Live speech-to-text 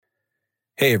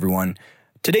Hey everyone.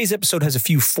 Today's episode has a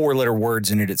few four-letter words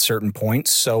in it at certain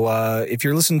points, so if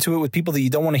you're listening to it with people that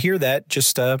you don't want to hear that,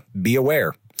 just be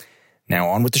aware. Now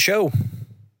on with the show.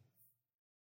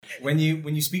 When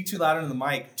you speak too loud into the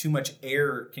mic, too much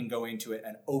air can go into it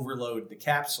and overload the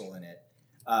capsule in it.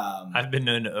 I've been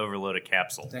known to overload a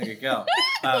capsule. There you go.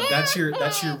 That's your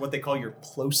what they call your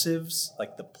plosives,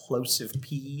 like the plosive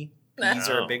P. P's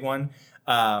are a big one.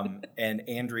 And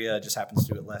Andrea just happens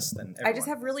to do it less than everyone. I just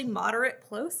have really moderate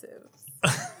plosives.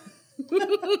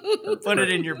 Put it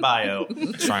in your bio.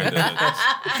 Trying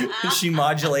to. She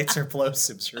modulates her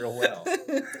plosives real well.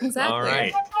 Exactly. All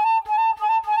right.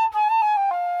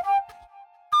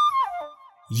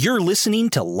 You're listening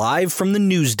to Live from the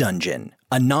News Dungeon,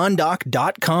 a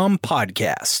nondoc.com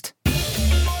podcast.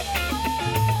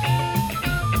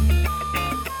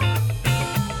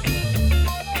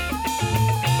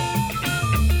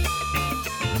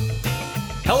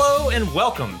 Hello and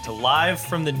welcome to Live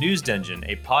from the News Dungeon,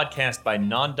 a podcast by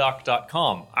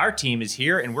nondoc.com. Our team is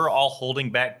here and we're all holding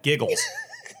back giggles.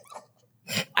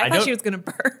 I thought she was going to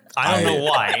burp. I don't know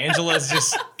why. Angela's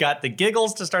just got the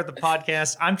giggles to start the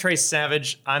podcast. I'm Trace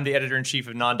Savage. I'm the editor-in-chief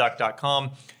of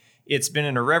nondoc.com. It's been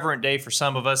an irreverent day for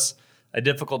some of us, a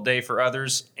difficult day for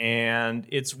others, and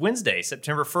it's Wednesday,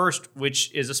 September 1st,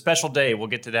 which is a special day. We'll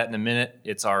get to that in a minute.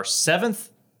 It's our 7th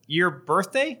year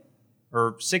birthday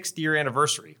or 6th year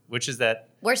anniversary. Which is that?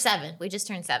 We're 7. We just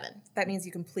turned 7. That means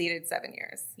you completed 7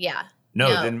 years. Yeah.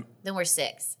 No, then we're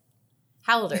 6.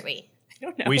 How old are we? I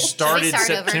don't know. We started start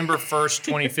over? September 1st,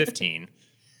 2015.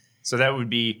 So that would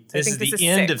be, So I this is think the this is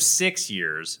end 6. of 6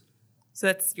 years. So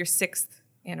that's your 6th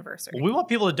anniversary. Well, we want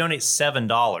people to donate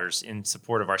 $7 in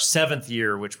support of our 7th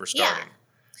year, which we're starting.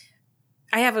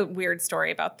 I have a weird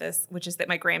story about this, which is that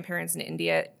my grandparents in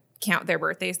India count their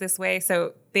birthdays this way.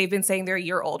 So they've been saying they're a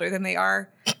year older than they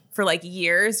are for like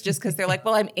years, just because they're like,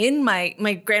 well, I'm in my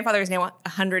grandfather is now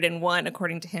 101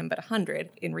 according to him, but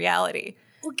 100 in reality.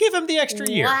 Well, give him the extra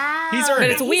year. Wow. He's But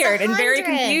earned it's it. weird and very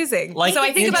 100. confusing. Like so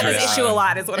I think about this interest. issue a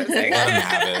lot is what I'm saying. Let him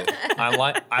have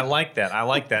it. I like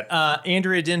that.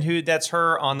 Andrea Dinhood, that's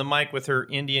her on the mic with her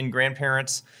Indian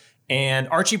grandparents. And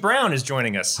Archie Brown is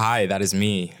joining us. Hi, that is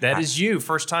me. That is you.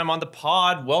 First time on the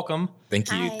pod. Welcome.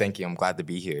 Thank you. Hi. Thank you. I'm glad to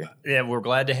be here. Yeah, we're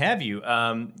glad to have you.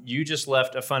 You just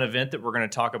left a fun event that we're going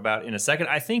to talk about in a second.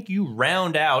 I think you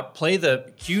round out,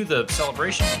 cue the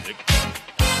celebration music.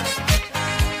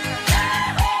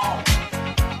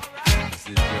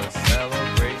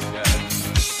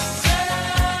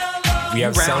 We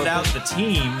have Round out the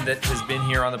team that has been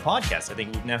here on the podcast. I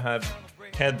think we now have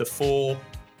had the full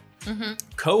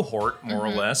cohort, more or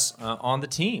less, on the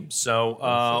team.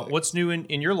 So what's new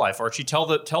in your life, Archie? Tell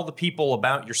the people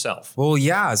about yourself. Well,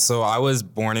 yeah. So I was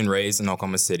born and raised in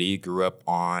Oklahoma City. Grew up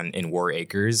in War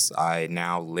Acres. I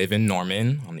now live in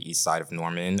Norman, on the east side of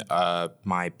Norman.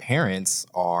 My parents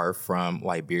are from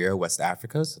Liberia, West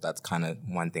Africa. So that's kind of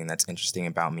one thing that's interesting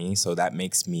about me. So that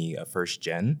makes me a first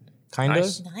gen. Kind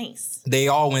Nice. of. Nice. They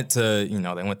all went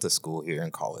to school here in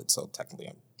college. So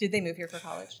technically, Did they move here for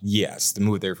college? yes, they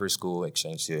moved there for school,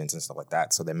 exchange students and stuff like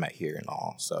that. So they met here and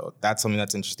all. So that's something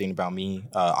that's interesting about me.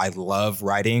 I love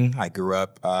writing. I grew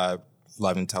up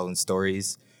loving telling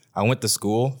stories. I went to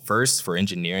school first for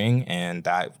engineering, and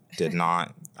I didn't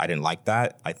like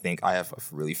that. I think I have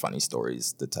really funny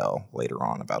stories to tell later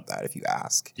on about that if you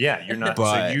ask. Yeah, you're not.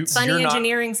 But- Funny you're not-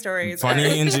 engineering stories. Funny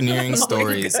engineering Always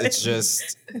stories. good. It's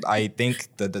just, I think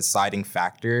the deciding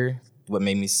factor, what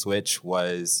made me switch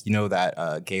was,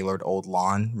 that Gaylord Old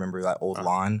Lawn. Remember that old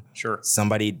lawn? Sure.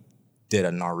 Somebody did a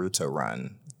Naruto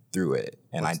run through it.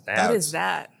 And What's that? What that's- is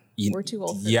that? you- We're too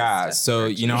old for Yeah, this stuff. so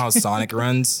you know how Sonic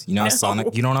runs? You know how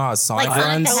Sonic, you don't know how Sonic Like Sonic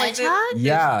runs? the Hedgehog?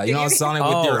 Yeah, you know how Sonic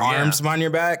with Oh, your yeah. arms behind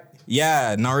your back?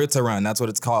 Yeah, Naruto run, that's what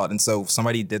it's called. And so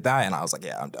somebody did that and I was like,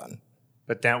 yeah, I'm done.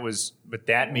 But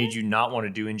that made you not want to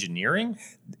do engineering?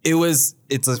 It's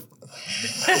a,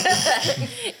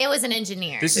 It was an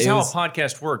engineer. This is It how was- a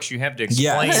podcast works. You have to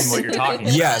explain Yes. what you're talking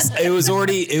about. yes, it was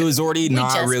already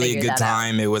not just really a figured good that out.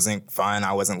 time. It wasn't fun.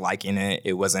 I wasn't liking it.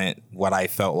 It wasn't what I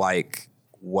felt like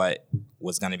what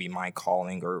was going to be my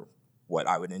calling or what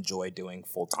I would enjoy doing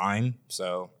full time.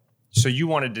 So So you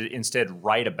wanted to instead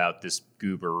write about this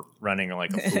goober running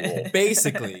like a fool.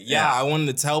 basically, yeah, I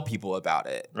wanted to tell people about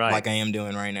it Right. like I am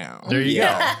doing right now. There you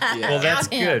Yeah. go. Yeah. Well, that's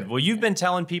Yeah. good. Well, you've been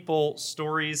telling people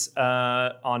stories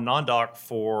on NonDoc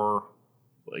for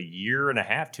a year and a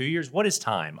half, 2 years. What is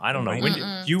time? I don't know.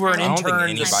 When you were an I don't think intern the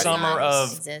anybody summer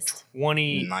knows. of Exist.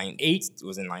 28.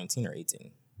 Was it 19 or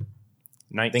 18?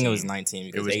 19. I think it was 19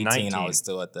 because was 18 I 19. was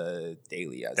still at the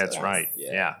Daily. That's right.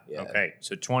 Yeah. Okay.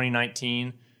 So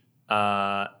 2019.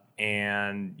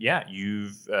 And yeah,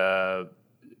 you've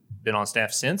been on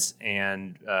staff since,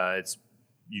 and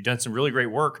you've done some really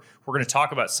great work. We're going to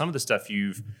talk about some of the stuff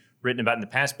you've written about in the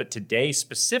past, but today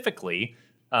specifically,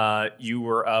 you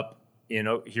were up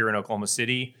here in Oklahoma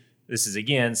City. This is,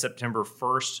 again, September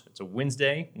 1st. It's a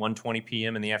Wednesday, 1:20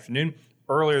 p.m. in the afternoon.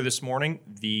 Earlier this morning,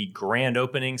 the grand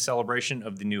opening celebration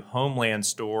of the new Homeland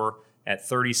store at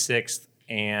 36th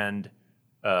and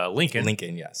Lincoln.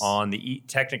 Lincoln, yes. On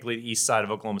technically the east side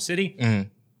of Oklahoma City. Mm-hmm.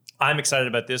 I'm excited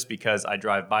about this because I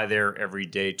drive by there every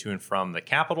day to and from the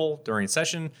Capitol during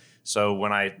session. So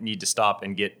when I need to stop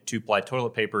and get 2-ply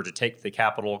toilet paper to take to the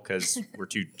Capitol because we're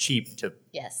too cheap to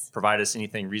provide us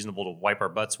anything reasonable to wipe our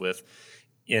butts with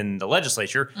in the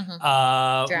legislature,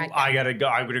 I gotta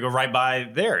go right by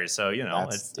there. So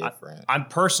That's different. I'm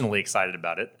personally excited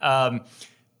about it.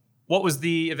 What was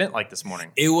the event like this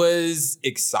morning? It was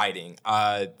exciting.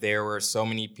 There were so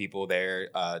many people there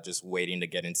just waiting to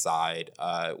get inside.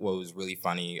 What was really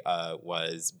funny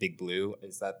was Big Blue.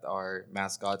 Is that our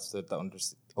mascot? The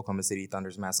Oklahoma City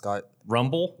Thunder's mascot?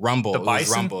 Rumble? Rumble. The It was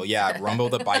bison? Rumble. Yeah, Rumble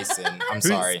the Bison. I'm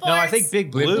sorry. No, I think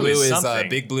Big Blue is something.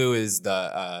 Big Blue is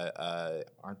the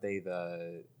aren't they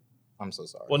the? I'm so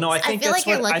sorry. Well, no, I I think feel that's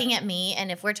like you're what looking at me,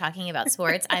 and if we're talking about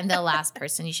sports, I'm the last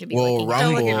person you should be well,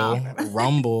 looking at.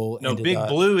 Rumble. No, ended Big up-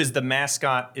 Blue is the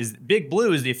mascot. Big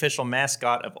Blue is the official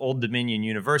mascot of Old Dominion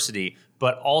University,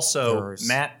 but also Yours.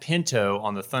 Matt Pinto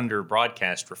on the Thunder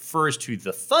broadcast refers to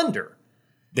the Thunder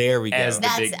There we go. as the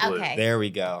That's Big Blue. okay. There we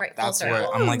go. Right, full That's where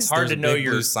circle. I'm like, It's hard there's to a know Big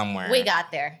your- Blue somewhere. We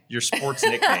got there. Your sports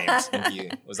nicknames. Thank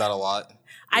you. Was that a lot?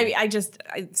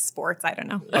 Sports, I don't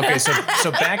know. Okay, so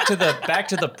back to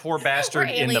the poor bastard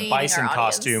We're in the alienating bison our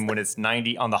audience. costume when it's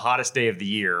 90 on the hottest day of the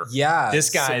year. Yeah. This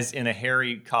guy's in a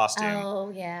hairy costume. Oh,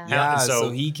 yeah. Yeah, So-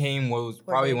 so he came. What was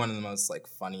probably dude. one of the most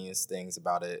funniest things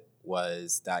about it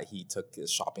was that he took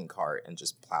his shopping cart and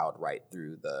just plowed right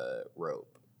through the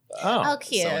rope. Oh. Oh,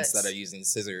 cute. So instead of using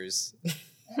scissors,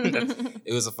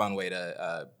 it was a fun way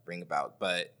to bring about.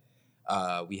 But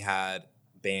we had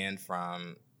band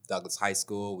from Douglas High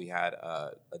School. We had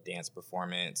a dance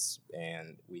performance,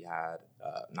 and we had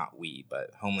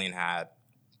but Homeland had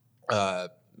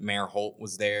Mayor Holt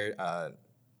was there.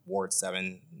 Ward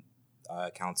 7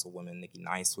 Councilwoman Nikki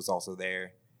Nice was also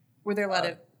there. Were there a lot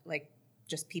of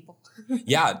just people?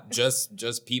 Yeah,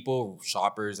 just people,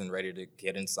 shoppers, and ready to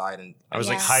get inside. And I was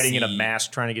like Yes. hiding in a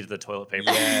mask trying to get to the toilet paper.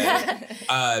 Yeah,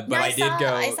 but No, I did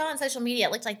go. I saw on social media.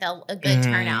 It looked like a good Mhm,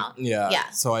 turnout. Yeah. Yeah.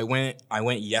 So I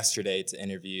went yesterday to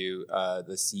interview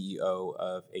the CEO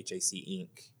of HAC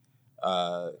Inc.,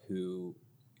 who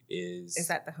is Is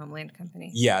that the Homeland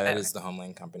Company? Yeah, that Oh. is the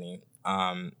Homeland Company.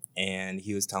 And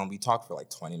he was we talked for like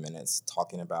 20 minutes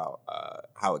talking about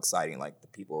how exciting like the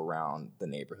people around the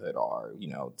neighborhood are.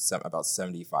 About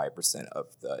 75% of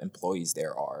the employees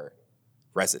there are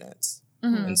residents.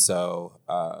 Mhm. And so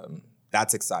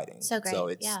that's exciting. So great. So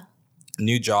it's yeah.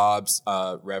 new jobs,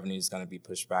 revenue is going to be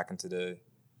pushed back into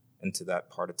that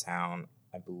part of town.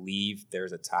 I believe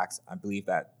there's a tax. I believe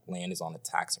that land is on a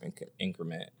tax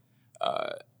increment.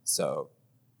 So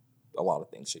a lot of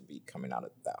things should be coming out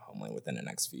of that Homeland within the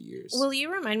next few years. Will you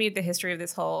remind me of the history of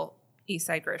this whole East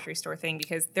Side grocery store thing?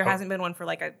 Because there hasn't been one for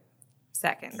like a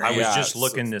second. I Right? was Yeah, just so-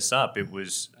 looking this up. It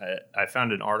was I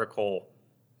found an article.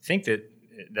 I think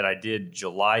that I did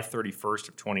July 31st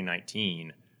of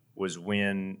 2019 was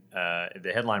when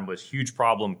the headline was "Huge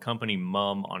Problem: Company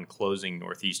Mum on Closing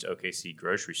Northeast OKC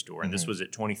Grocery Store," and this was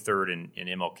at 23rd in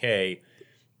MLK,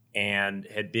 and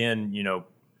had been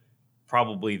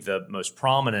probably the most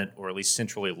prominent or at least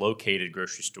centrally located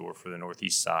grocery store for the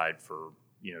Northeast side for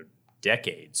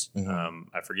decades.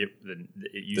 I forget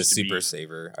it used the to Super be.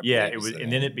 Saver. I Yeah, believe it is was, the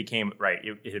and name. then it became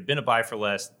It had been a Buy for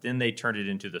Less. Then they turned it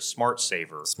into the Smart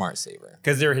Saver Smart Saver.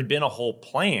 because there had been a whole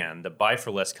plan, the Buy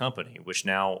for Less company, which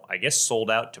now I guess sold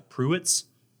out to Pruitt's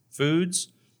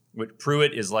Foods. Which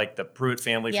Pruitt is like the Pruitt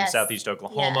family Yes. from Southeast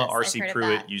Oklahoma. Yes, I've R.C. heard of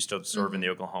Pruitt that. used to serve in the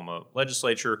Oklahoma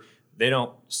legislature. They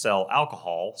don't sell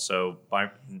alcohol, so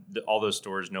all those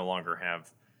stores no longer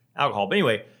have alcohol. But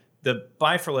anyway, the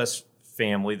Buy for Less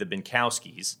family, the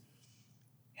Binkowskis,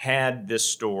 had this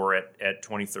store at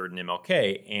 23rd and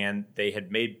MLK, and they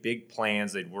had made big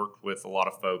plans. They'd worked with a lot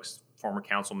of folks, former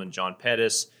Councilman John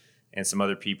Pettis and some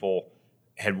other people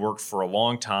had worked for a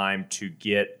long time to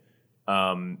get,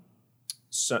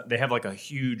 so they have like a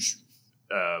huge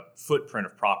footprint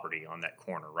of property on that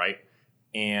corner, right?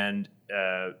 And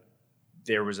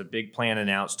there was a big plan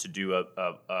announced to do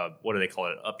a what do they call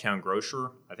it? An uptown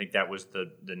grocer. I think that was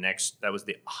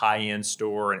the high end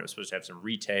store, and it was supposed to have some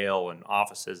retail and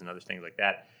offices and other things like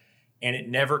that. And it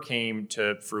never came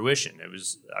to fruition.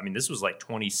 This was like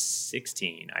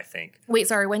 2016, I think. Wait,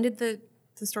 sorry. When did the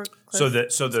the store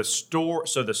close? So the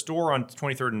store on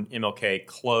 23rd and MLK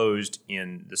closed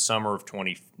in the summer of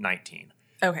 2019.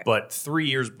 Okay. But 3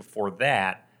 years before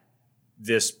that,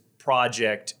 this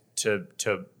project to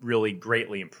really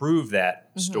greatly improve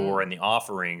that store and the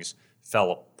offerings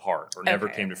fell apart or never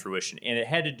came to fruition. And it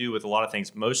had to do with a lot of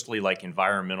things, mostly like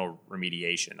environmental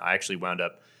remediation. I actually wound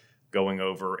up going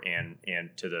over and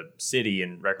to the city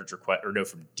and records request, or no,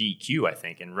 from DQ, I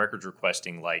think, and records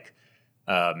requesting like,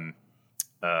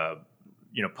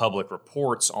 public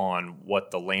reports on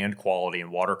what the land quality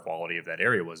and water quality of that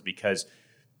area was, because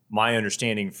my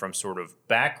understanding from sort of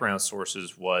background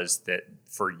sources was that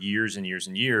for years and years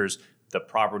and years, the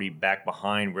property back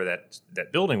behind where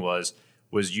that building was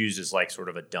used as like sort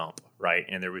of a dump, right?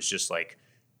 And there was just like,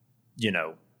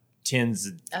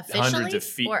 tens, hundreds of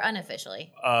feet. Or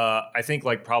unofficially? I think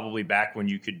like probably back when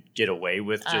you could get away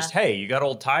with just, hey, you got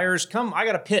old tires? Come, I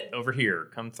got a pit over here.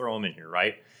 Come throw them in here,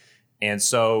 right? And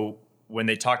so when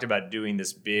they talked about doing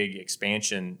this big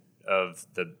expansion of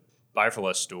the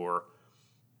Bifreless store,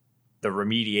 the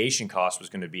remediation cost was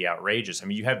going to be outrageous. I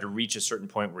mean, you have to reach a certain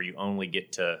point where you only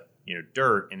get to,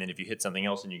 dirt. And then if you hit something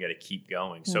else, then you got to keep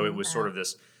going. So it was sort of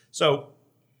this. So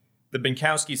the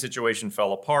Binkowski situation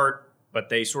fell apart, but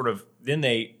they sort of, then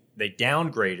they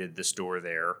downgraded the store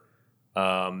there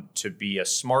to be a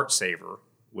Smart Saver,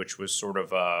 which was sort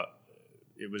of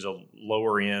it was a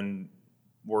lower end,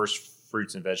 worse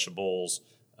fruits and vegetables,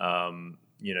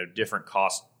 different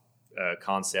cost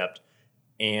concept.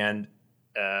 And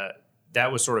that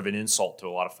was sort of an insult to a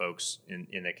lot of folks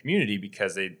in the community,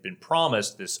 because they'd been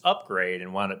promised this upgrade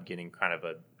and wound up getting kind of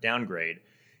a downgrade.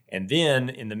 And then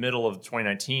in the middle of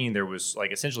 2019, there was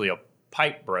like essentially a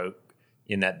pipe broke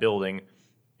in that building,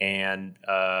 and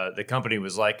the company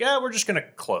was like, we're just going to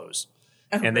close.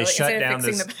 And they shut down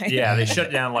this. They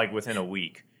shut down like within a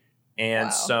week.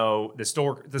 And so the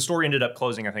store ended up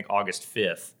closing, I think, August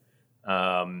 5th.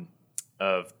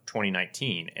 Of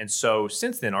 2019. And so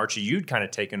since then, Archie, you'd kind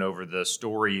of taken over the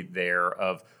story there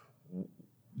of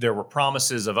there were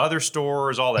promises of other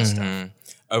stores, all that stuff.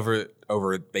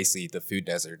 Over basically the food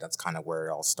desert, that's kind of where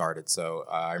it all started. So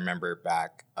I remember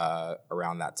back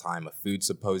around that time, a food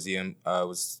symposium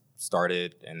was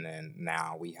started. And then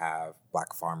now we have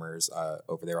Black farmers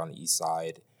over there on the east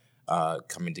side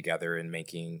coming together and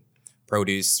making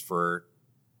produce for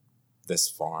this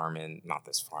farm, and not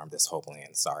this farm, this whole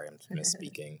land. Sorry, I'm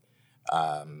misspeaking.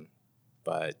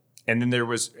 But and then there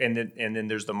was, and then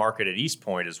there's the market at East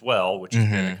Point as well, which has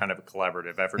been a kind of a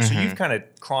collaborative effort. So you've kind of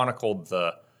chronicled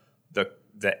the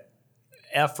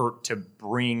effort to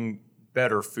bring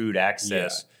better food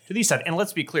access to these sides. And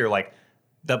let's be clear, like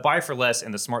the Buy for Less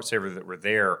and the Smart Saver that were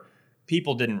there,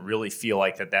 people didn't really feel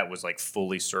like that was like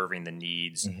fully serving the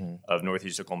needs of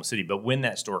Northeast Oklahoma City. But when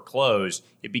that store closed,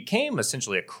 it became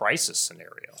essentially a crisis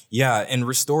scenario. Yeah, and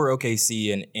Restore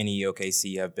OKC and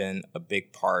NEOKC have been a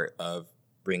big part of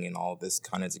bringing all of this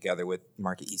kind of together with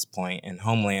Market East Point. And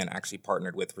Homeland actually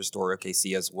partnered with Restore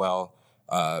OKC as well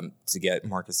to get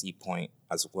Market East Point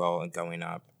as well and going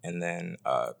up. And then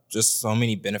just so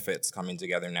many benefits coming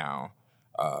together now.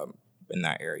 In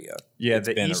that area. Yeah,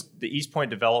 the East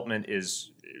Point development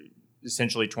is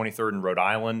essentially 23rd and Rhode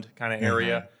Island kind of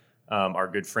area. Our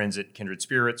good friends at Kindred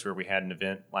Spirits, where we had an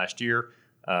event last year,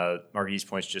 Market East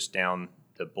Point's just down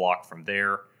the block from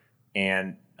there,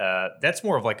 and that's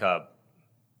more of like a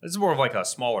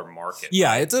smaller market.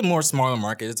 Yeah, it's a more smaller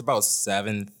market. It's about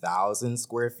 7,000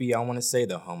 square feet. I want to say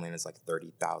the Homeland is like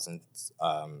 30,000.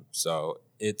 So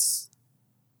it's.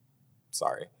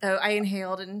 Sorry. Oh, I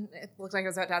inhaled and it looked like I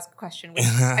was about to ask a question, which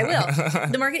I will.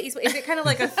 The Market East, is it kind of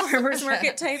like a farmer's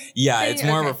market type? Yeah, thing? it's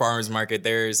more of a farmer's market.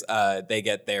 There's they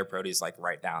get their produce like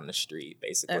right down the street,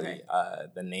 basically. Okay.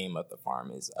 The name of the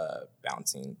farm is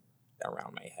bouncing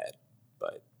around my head,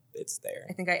 but it's there.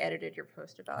 I think I edited your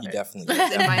post about You it. definitely It's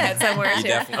did. in my head somewhere You too.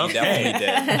 definitely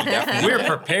did. We're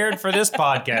prepared for this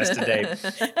podcast today.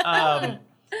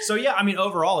 So yeah, I mean,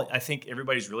 overall, I think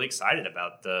everybody's really excited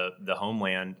about the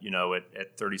Homeland,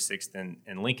 at 36th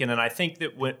and Lincoln. And I think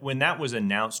that when that was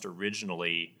announced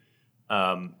originally,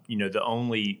 the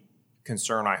only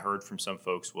concern I heard from some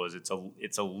folks was it's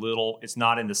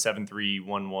not in the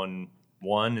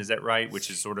 73111, is that right? Which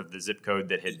is sort of the zip code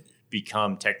that had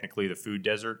become technically the food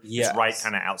desert. Yes. It's right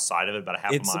kind of outside of it, about a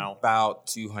half a mile. It's about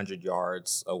 200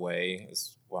 yards away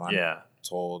is what I'm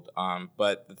told.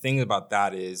 But the thing about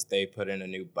that is they put in a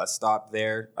new bus stop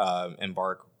there.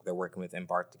 Embark, they're working with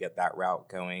Embark to get that route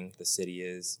going. The city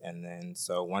is. And then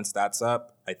so once that's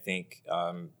up, I think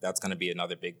that's going to be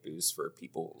another big boost for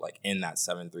people like in that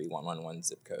 73111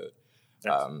 zip code.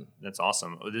 That's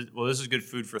awesome. Well, this is good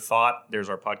food for thought. There's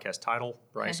our podcast title.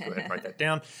 Bryce, go ahead and write that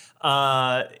down.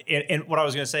 And what I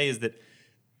was going to say is that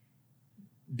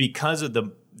because of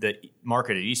the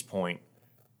market at East Point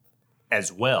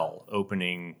as well,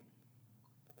 opening,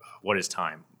 what is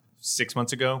time? 6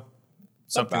 months ago?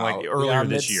 Something like earlier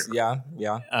this year.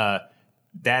 Yeah.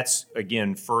 That's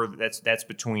again that's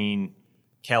between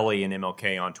Kelly and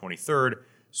MLK on 23rd.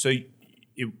 So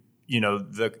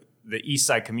the East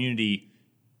Side community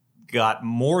got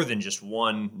more than just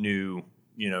one new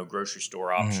grocery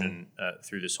store option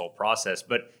through this whole process,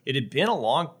 but it had been a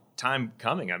long time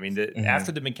coming. I mean,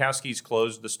 after the Minkowskis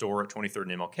closed the store at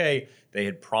 23rd and MLK, they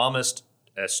had promised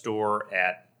a store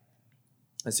at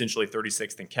essentially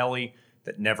 36th and Kelly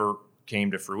that never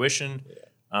came to fruition.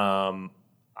 And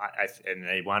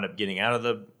they wound up getting out of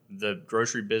the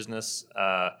grocery business.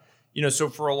 So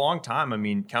for a long time, I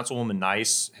mean, Councilwoman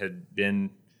Nice had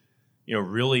been,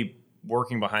 really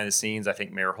working behind the scenes. I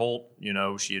think Mayor Holt,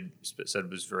 she had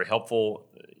said was very helpful,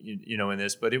 in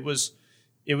this. But it was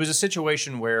a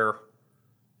situation where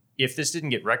if this didn't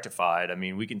get rectified, I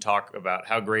mean, we can talk about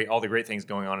all the great things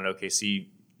going on in OKC,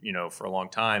 for a long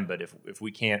time. But if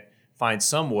we can't find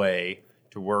some way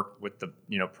to work with the,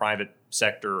 private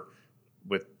sector,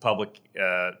 with public,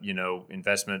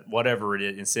 investment, whatever it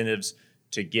is, incentives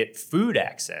to get food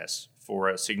access for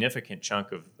a significant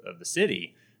chunk of the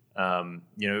city,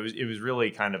 it was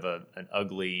really kind of an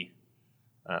ugly,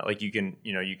 like you can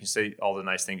say all the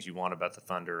nice things you want about the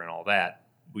Thunder and all that.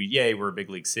 We're a big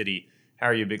league city. How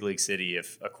are you a big league city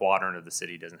if a quadrant of the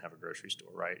city doesn't have a grocery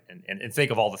store, right? And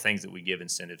think of all the things that we give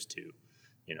incentives to,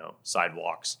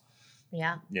 sidewalks,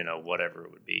 whatever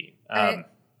it would be. I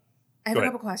have a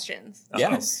couple questions.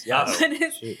 Yes.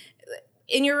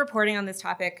 In your reporting on this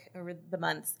topic over the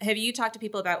months, have you talked to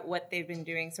people about what they've been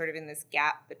doing sort of in this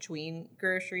gap between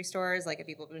grocery stores? Like, have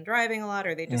people been driving a lot, or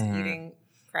are they just eating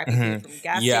crappy food from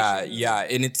gas stations? Yeah.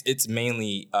 And it's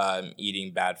mainly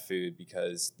eating bad food,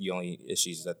 because the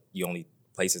only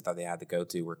places that they had to go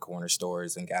to were corner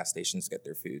stores and gas stations to get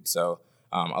their food. So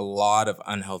a lot of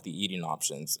unhealthy eating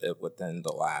options within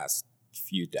the last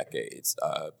few decades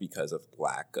because of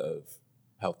lack of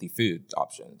healthy food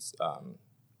options.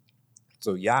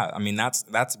 So I mean,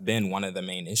 that's been one of the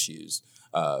main issues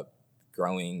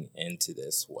growing into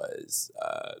this was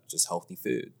just healthy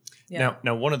food. Yeah.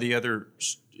 Now, one of the other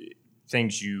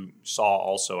things you saw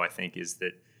also, I think, is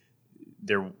that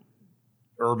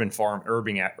urban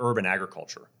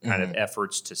agriculture kind of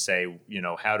efforts to say,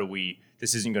 how do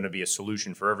this isn't going to be a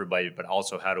solution for everybody, but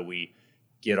also how do we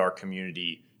get our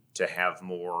community to have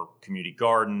more community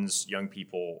gardens, young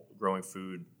people growing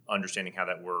food, understanding how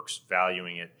that works,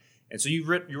 valuing it. And so you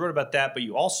wrote about that, but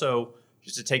you also,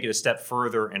 just to take it a step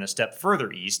further and a step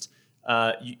further east,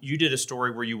 you did a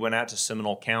story where you went out to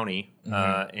Seminole County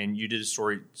and you did a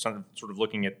story sort of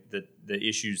looking at the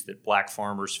issues that Black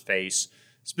farmers face.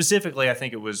 Specifically, I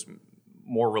think it was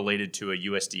more related to a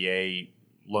USDA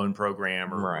loan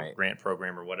program or grant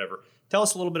program or whatever. Tell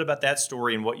us a little bit about that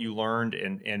story and what you learned,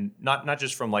 and not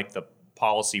just from like the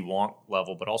policy wonk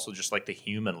level, but also just like the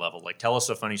human level. Like, tell us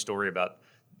a funny story about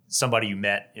somebody you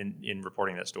met in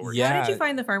reporting that story. Yeah. How did you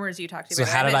find the farmers you talked to? So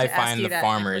how did I find the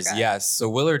farmers? Yes. So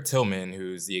Willard Tillman,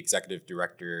 who's the executive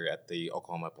director at the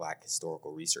Oklahoma Black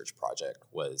Historical Research Project,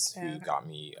 was who got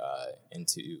me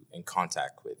in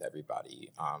contact with everybody.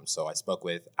 So I spoke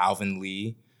with Alvin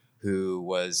Lee, who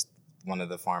was one of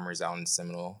the farmers out in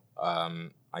Seminole.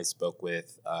 I spoke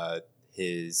with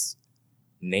his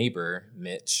neighbor,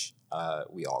 Mitch.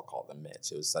 We all called him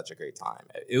Mitch. It was such a great time.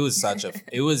 I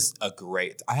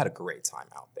had a great time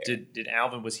out there. Did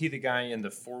Alvin, was he the guy in the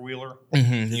four-wheeler?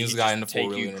 Mm-hmm. He was the guy in the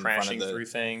four-wheeler. Take you crashing through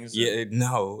things? Yeah,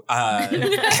 no. Did he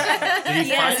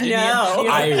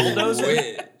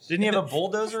Didn't he have a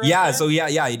bulldozer? Yeah, so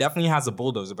yeah, he definitely has a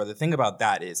bulldozer. But the thing about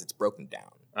that is it's broken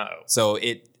down. Uh-oh. So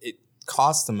it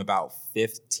cost him about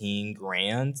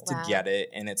 $15,000 to get it,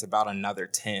 and it's about another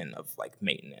 10 of like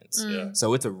maintenance. Yeah.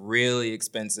 So it's a really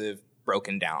expensive,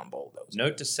 broken down bulldozer.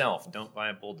 Note to self: don't buy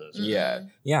a bulldozer.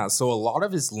 Yeah. So a lot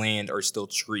of his land are still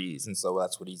trees, and so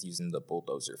that's what he's using the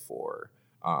bulldozer for.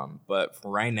 But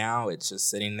for right now, it's just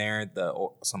sitting there.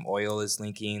 Some oil is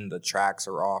leaking. The tracks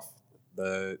are off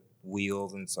the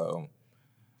wheels, and so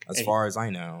as far as I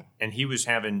know. And he was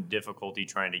having difficulty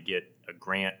trying to get a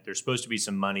grant. There's supposed to be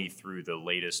some money through the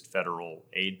latest federal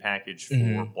aid package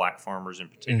for Black farmers in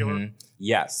particular.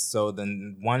 Yes. So the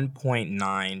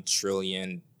 $1.9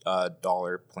 trillion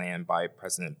dollar plan by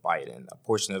President Biden, a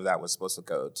portion of that was supposed to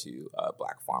go to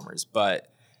Black farmers,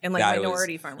 but and like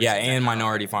minority farmers. Yeah, and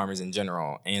minority farmers in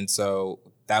general. And so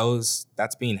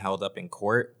that's being held up in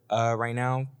court right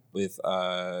now with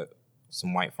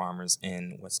some white farmers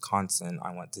in Wisconsin,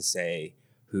 I want to say,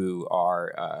 who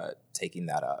are taking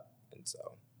that up. And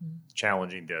so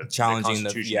challenging the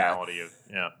constitutionality of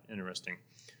interesting.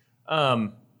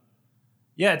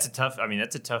 It's a tough. I mean,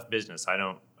 that's a tough business.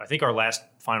 I think our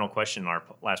final question in our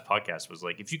last podcast was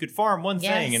like, if you could farm one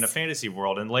thing in a fantasy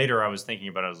world, and later I was thinking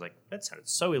about it, I was like, that sounded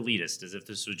so elitist, as if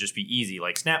this would just be easy,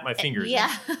 like snap my fingers.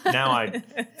 Yeah. And now I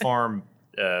farm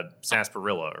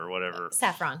sarsaparilla or whatever.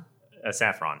 Saffron.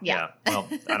 Saffron. Yeah. Well,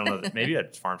 I don't know. Maybe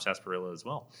I'd farm sarsaparilla as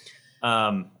well.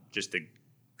 Just to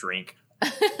drink.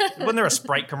 Wasn't there a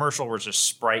Sprite commercial where just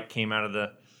Sprite came out of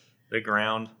the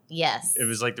ground? Yes. It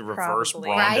was like the reverse Probably.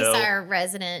 Rondo. Bryce, our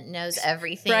resident, knows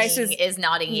everything. Bryce is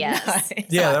nodding yes. Nice.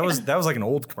 Yeah, that was like an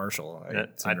old commercial.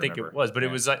 I think it was, but it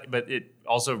was like, but it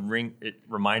also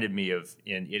reminded me of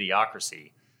in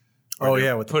Idiocracy. Oh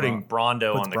yeah, with putting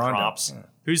Brondo with on the Brondo, crops. yeah.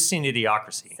 Who's seen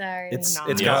Idiocracy? Sorry. It's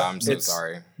No. got. I'm so it's-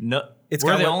 sorry. No, It's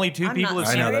we're got the what- only 2 I'm people not who've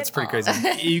I seen know it. that's pretty crazy.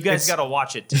 You guys got to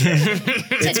watch it today.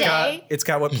 Today? It's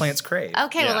got what plants crave.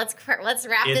 Okay, Yeah. well let's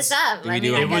wrap It's- this up. Do we I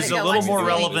do mean, it? It I was gotta a go little watch more the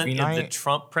movie. relevant in the night?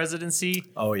 Trump presidency,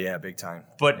 Oh yeah, big time.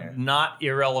 but Yeah. not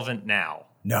irrelevant now.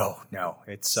 No,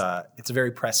 it's a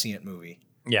very prescient movie.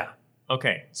 Yeah.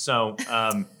 Okay. So,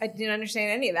 I didn't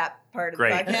understand any of that part of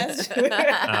Great. the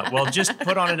podcast. well, just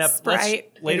put on an episode.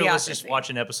 Sprite Later, let's just Idiocracy. watch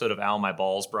an episode of Ow My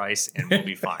Balls, Bryce, and we'll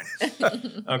be fine.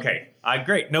 Okay.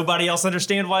 Great. Nobody else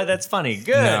understand why that's funny.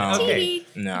 Good. No. Okay.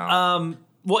 No.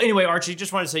 Well, anyway, Archie,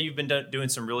 just wanted to say you've been doing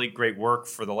some really great work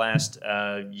for the last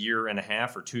year and a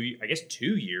half or 2, I guess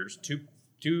 2 years, 2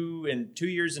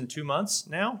 years and 2 months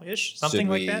now ish, something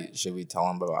like that. Should we tell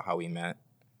them about how we met?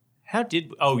 How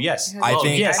did? Oh, yes. I Oh,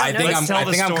 think yes. I think Let's tell the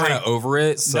I'm story. kind of over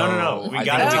it. So No. We I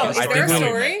gotta think tell we- the I story. think Is there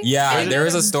a we- story? Yeah, there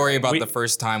is a story about We- the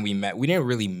first time we met. We didn't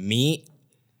really meet,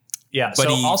 Yeah. but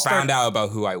so he I'll start, found out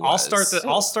about who I was.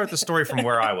 I'll start the story from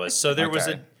where I was. So there was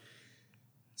Okay.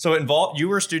 so it involved, you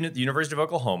were a student at the University of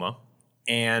Oklahoma,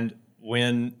 and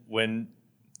when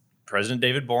President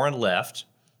David Boren left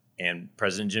and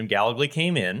President Jim Gallagher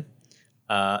came in,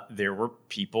 there were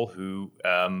people who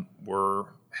were,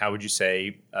 how would you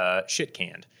say, shit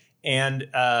canned. And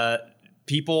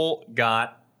people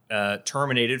got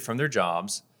terminated from their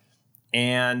jobs.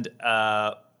 And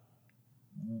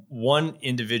one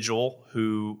individual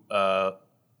who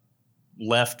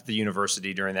left the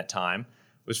university during that time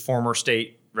was former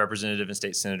state representative and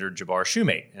state senator Jabbar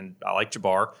Shumate. And I like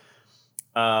Jabbar.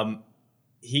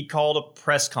 He called a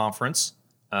press conference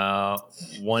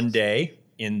one day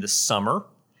in the summer.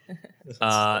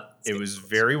 It was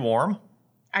very warm.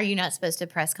 Are you not supposed to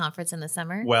press conference in the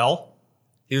summer? Well,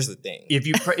 Here's the thing. if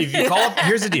you call,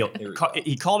 here's the deal. we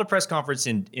He called a press conference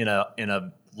in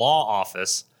a law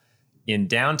office in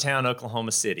downtown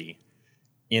Oklahoma City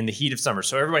in the heat of summer.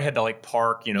 So everybody had to like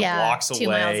park, Yeah, blocks 2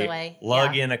 miles away.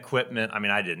 lug Yeah. in equipment. I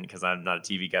mean, I didn't because I'm not a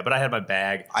TV guy, but I had my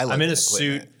bag. I lugged I'm in a in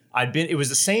suit. equipment. It was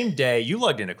the same day you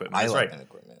lugged in equipment. I That's lugged right. in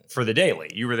equipment. For the Daily.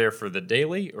 You were there for the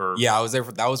Daily or? Yeah, I was there.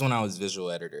 That was when I was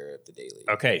visual editor at the Daily.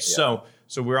 Okay, so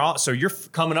you're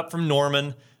coming up from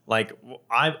Norman. Like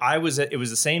I was. It was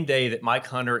the same day that Mike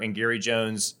Hunter and Gary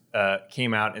Jones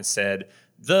came out and said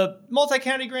the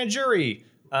multi-county grand jury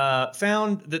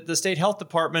found that the state health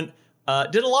department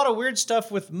did a lot of weird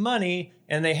stuff with money,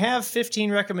 and they have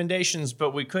 15 recommendations,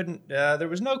 but we couldn't. There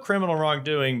was no criminal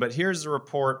wrongdoing, but here's the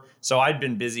report. So I'd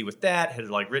been busy with that, had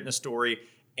like written a story,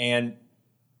 and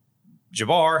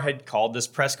Jabbar had called this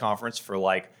press conference for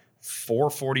like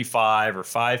 4:45 or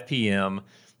 5 p.m.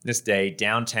 this day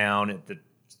downtown at the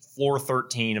floor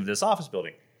 13 of this office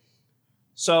building.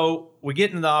 So we get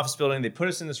into the office building. They put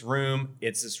us in this room.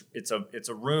 It's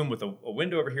a room with a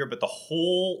window over here, but the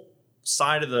whole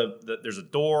side of there's a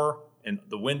door and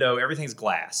the window. Everything's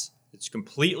glass. It's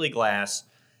completely glass,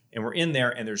 and we're in there.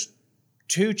 And there's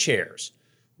 2 chairs.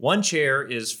 One chair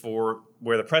is for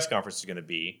where the press conference is going to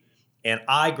be. And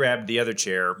I grabbed the other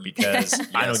chair because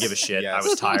I don't give a shit. Yes. I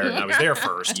was tired and I was there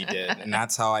first. You did, and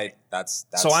that's how I. That's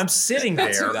So I'm sitting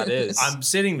that's there. who that is. I'm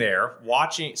sitting there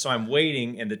watching. So I'm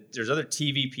waiting, and there's other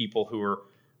TV people who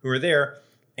are there.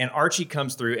 And Archie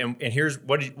comes through, and here's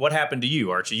what happened to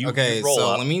you, Archie. You roll so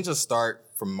up. let me just start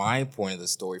from my point of the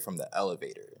story from the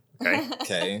elevator. Okay.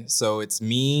 Okay, so it's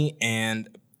me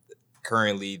and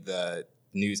currently the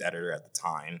news editor at the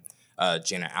time,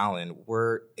 Jenna Allen.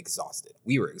 We're exhausted.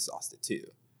 We were exhausted too.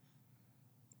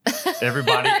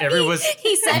 Everyone's.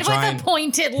 He said with trying- a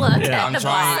pointed look Yeah, at the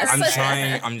boss.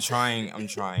 I'm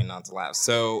trying not to laugh.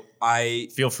 So I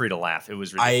Feel free to laugh. It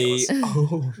was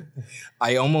ridiculous.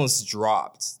 I almost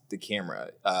dropped the camera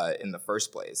in the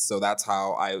first place. So that's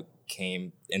how I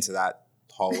came into that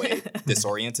hallway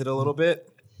disoriented a little bit.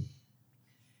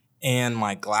 and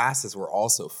my glasses were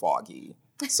also foggy.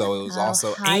 So it was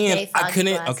also, hot day and I foggy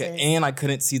couldn't, glasses. and I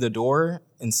couldn't see the door,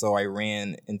 and so I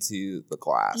ran into the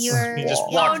glass. You're- You just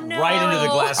Oh, walked right into the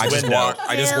glass I just window. walked.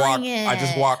 I just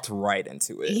Killing walked right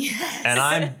into it. Yes.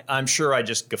 And I'm sure I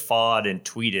just guffawed and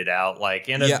tweeted out like,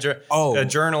 and Yeah. a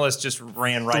journalist just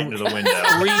ran right into the window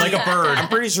like a bird. I'm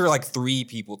pretty sure like 3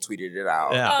 people tweeted it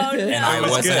out. Yeah. Oh, no. And I It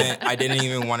was wasn't. I didn't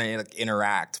even want to like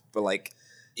interact, but like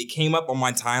it came up on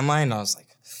my timeline, and I was like,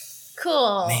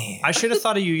 Cool. man, I should have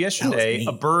thought of you yesterday. me.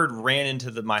 A bird ran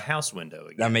into my house window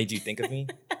again. that made you think of me.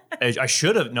 I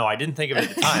should have. No, I didn't think of it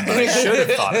at the time, but I should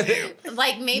have thought of you.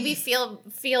 Like maybe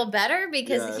feel better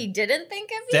because Yeah. he didn't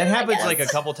think of you. That I happens guess. like a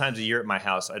couple times a year at my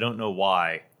house. I don't know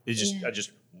why. It's just I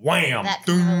just wham. that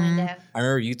kind of a window. I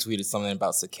remember you tweeted something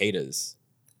about cicadas.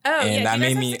 Oh, And yeah. that You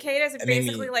made guys me- have cicadas. It's that made me-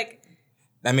 basically like,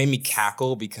 That made me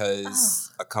cackle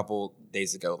because a couple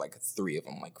days ago, like 3 of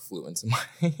them like flew into my.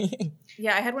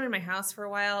 yeah, I had one in my house for a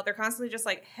while. They're constantly just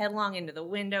like headlong into the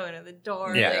window, into the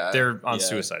door. Yeah, like- they're on Yeah.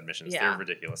 suicide missions. Yeah. They're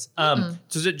ridiculous.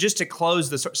 Just to close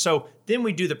this, so then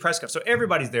we do the press conference. So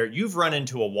everybody's there. You've run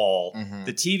into a wall.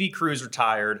 The TV crews are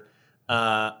tired.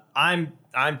 I'm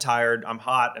tired. I'm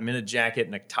hot. I'm in a jacket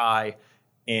and a tie,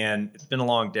 and it's been a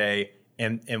long day.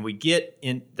 And we get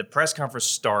in. The press conference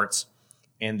starts,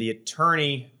 and the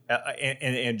attorney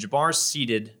and Jabbar's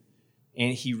seated,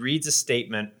 and he reads a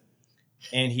statement,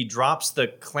 and he drops the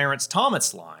Clarence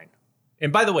Thomas line.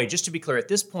 And by the way, just to be clear, at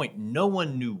this point, no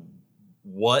one knew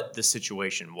what the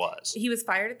situation was. He was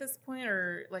fired at this point,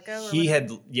 or let go. Or He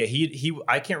whatever? had, he.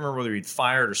 I can't remember whether he'd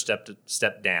fired or stepped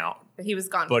down, But he was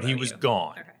gone. but he without was you.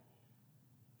 gone. Okay.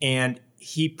 And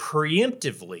he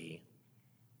preemptively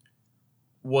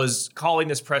was calling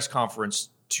this press conference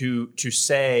to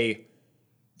say,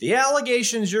 the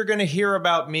allegations you're going to hear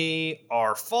about me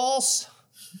are false,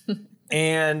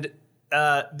 and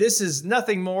this is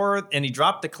nothing more. And he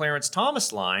dropped the Clarence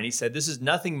Thomas line. He said, "This is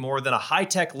nothing more than a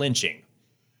high-tech lynching."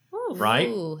 Right?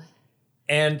 Ooh.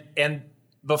 And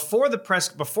before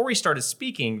he started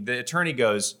speaking, the attorney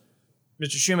goes,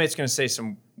 "Mr. Shoemate's going to say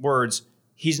some words.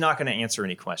 He's not going to answer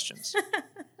any questions."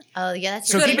 Oh yeah, that's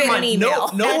So your Could've keep in been favorite. an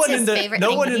mind, email. no That's one his in the favorite no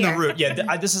thing one to in the hear. room.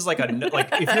 Yeah, this is like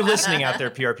if you're listening out there,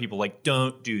 PR people, like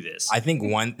don't do this. I think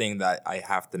one thing that I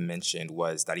have to mention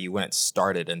was that he wouldn't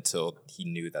start it until he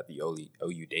knew that the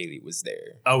OU Daily was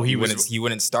there. Oh, he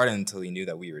wouldn't start it until he knew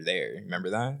that we were there.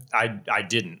 Remember that? I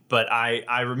didn't, but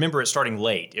I remember it starting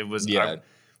late. It was Yeah,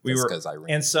 we that's were 'cause I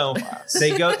ran and so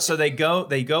they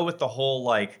go with the whole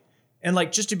like, and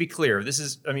like, just to be clear, this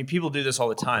is, I mean, people do this all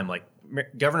the time. Like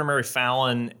Governor Mary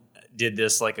Fallon did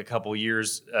this like a couple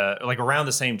years, like around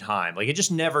the same time. Like it just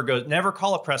never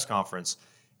call a press conference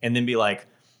and then be like,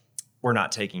 we're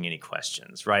not taking any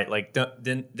questions, right? Like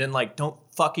then don't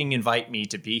fucking invite me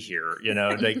to be here, you know?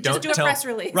 Like don't do a tell, press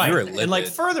release. right? You're And like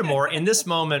livid. furthermore, in this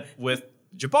moment with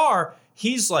Jabbar,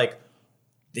 he's like,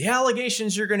 the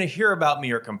allegations you're going to hear about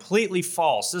me are completely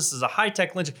false. This is a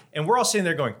high-tech lynching. And we're all sitting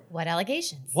there going, What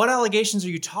allegations? what allegations are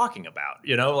you talking about?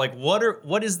 You know, like what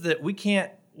is this?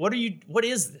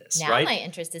 Now right? my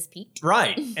interest is piqued.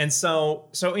 Right. And so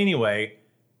anyway,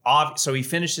 so he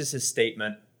finishes his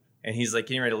statement and he's like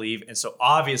getting ready to leave. And so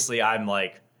obviously I'm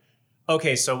like,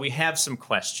 okay, so we have some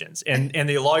questions. And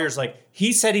the lawyer's like,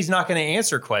 he said he's not going to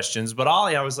answer questions, but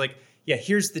I was like, yeah,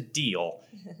 here's the deal.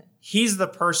 He's the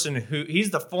person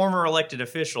he's the former elected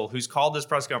official who's called this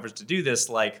press conference to do this.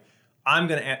 Like, I'm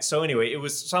going to, so anyway, it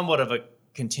was somewhat of a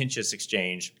contentious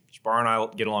exchange. Jabbar and I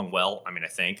get along well. I mean, I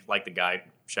think, like the guy,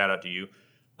 shout out to you.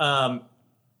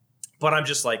 But I'm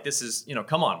just like, this is,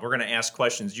 come on, we're going to ask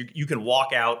questions. You can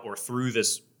walk out or through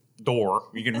this door.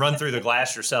 You can run through the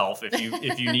glass yourself if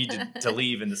you need to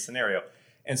leave in this scenario.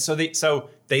 And so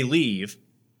they leave,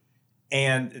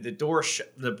 and the door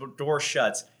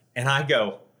shuts, and I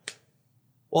go,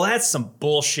 well, that's some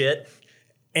bullshit.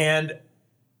 And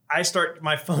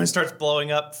my phone starts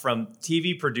blowing up from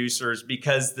TV producers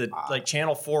because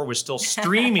Channel 4 was still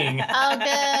streaming Oh,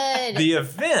 good. the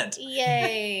event.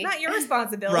 Yay. Not your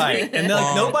responsibility. Right. And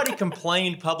nobody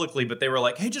complained publicly, but they were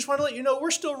like, hey, just want to let you know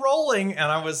we're still rolling. And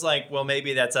I was like, well,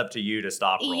 maybe that's up to you to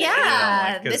stop rolling. Yeah,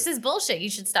 like, 'cause- this is bullshit. You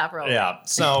should stop rolling. Yeah.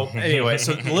 So anyway,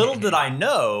 so little did I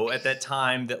know at that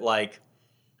time that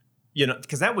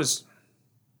because that was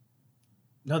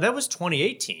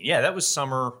 2018. Yeah, that was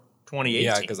summer 2018.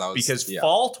 Yeah, because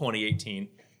fall 2018,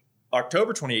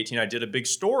 October 2018, I did a big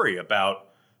story about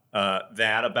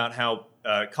about how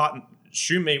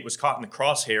Shoemate was caught in the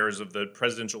crosshairs of the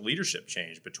presidential leadership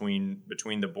change between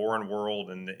the Boren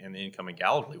world and the incoming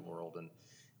Gallagher world,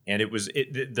 and it was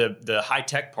the high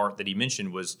tech part that he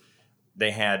mentioned was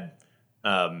they had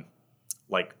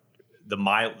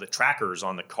the trackers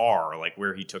on the car, like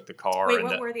where he took the car. Wait, and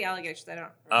what were the allegations? I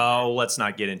don't. Oh, let's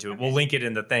not get into it. We'll link it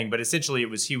in the thing. But essentially,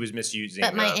 he was misusing.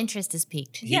 But my interest is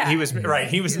piqued. He was right.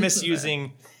 He was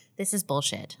misusing. This is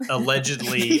bullshit.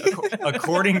 Allegedly,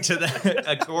 according to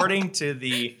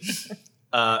the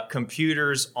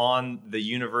computers on the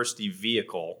university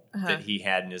vehicle that he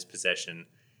had in his possession,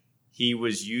 he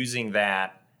was using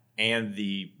that and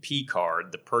the P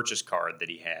card, the purchase card that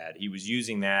he had. He was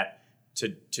using that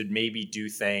to maybe do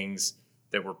things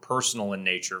that were personal in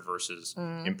nature versus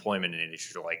employment in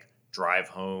nature, like drive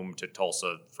home to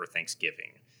Tulsa for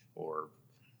Thanksgiving, or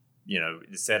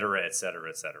et cetera, et cetera,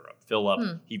 et cetera. Fill up.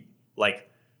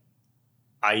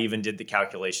 I even did the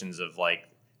calculations of like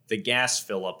the gas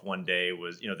fill up one day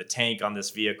was, the tank on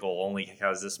this vehicle only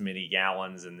has this many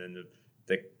gallons, and then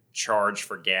the charge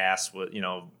for gas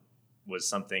was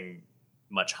something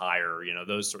much higher.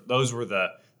 Those were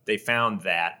they found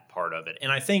that part of it.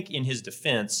 And I think in his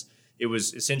defense, it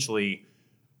was essentially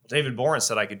David Boren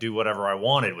said I could do whatever I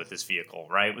wanted with this vehicle,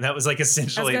 right? That was like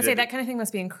essentially. I was going to say that kind of thing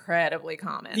must be incredibly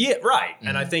common. Yeah, right. Mm-hmm.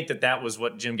 And I think that was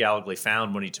what Jim Gallagher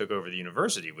found when he took over the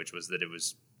university, which was that it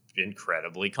was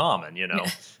incredibly common. And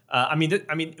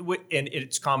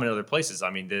it's common in other places.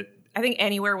 I think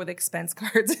anywhere with expense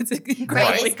cards, it's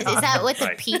incredibly common. Is that what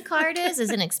the P card is? Is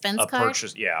an expense card?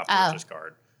 Purchase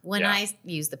card. When I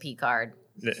use the P card,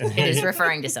 it is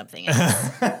referring to something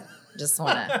else. Just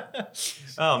want to.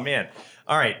 Oh, man.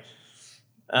 All right.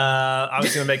 I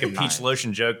was going to make a peach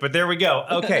lotion joke, but there we go.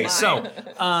 Okay, so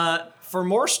for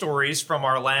more stories from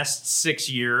our last 6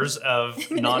 years of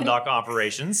non-doc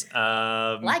operations.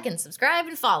 Like and subscribe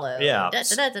and follow. Yeah.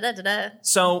 So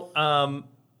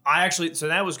So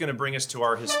that was going to bring us to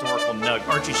our historical nug.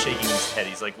 Archie's shaking his head.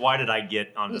 He's like, why did I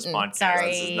get on this podcast?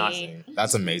 Sorry.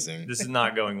 That's amazing. This is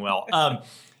not going well.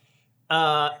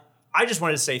 I just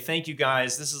wanted to say thank you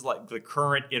guys. This is like the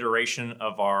current iteration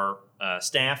of our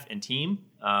staff and team.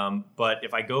 But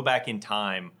if I go back in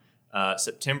time,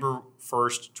 September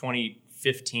 1st,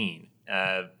 2015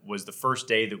 was the first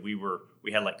day that we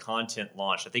had like content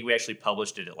launched. I think we actually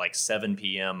published it at like 7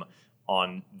 p.m.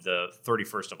 on the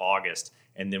 31st of August.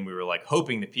 And then we were like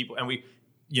hoping that people, and we,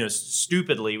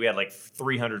 stupidly, we had like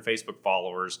 300 Facebook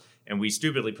followers, and we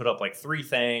stupidly put up like 3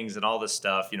 things and all this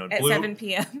stuff, at 7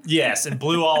 p.m. Yes, and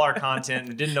blew all our content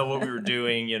and didn't know what we were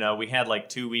doing. We had like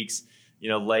 2 weeks,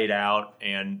 laid out,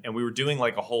 and we were doing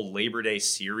like a whole Labor Day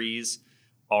series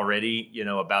already,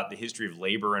 about the history of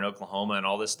labor in Oklahoma and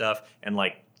all this stuff. And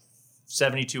like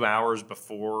 72 hours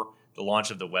before the launch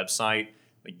of the website,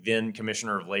 like then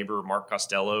Commissioner of Labor Mark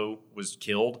Costello was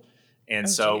killed. And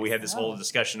we had this whole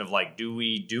discussion of like, do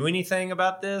we do anything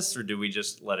about this, or do we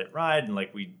just let it ride? And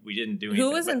like, we didn't do anything.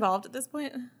 Who was involved at this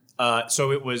point?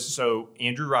 So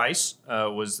Andrew Rice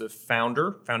was the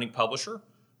founding publisher,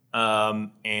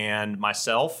 and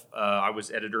myself, I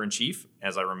was editor-in-chief,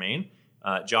 as I remain.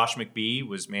 Josh McBee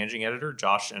was managing editor.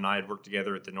 Josh and I had worked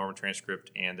together at the Norman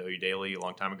Transcript and the OU Daily a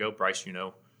long time ago. Bryce,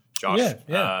 Josh.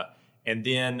 Yeah. And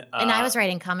then, and I was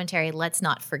writing commentary. Let's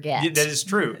not forget. That is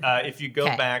true. If you go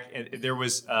back, there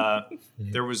was a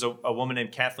woman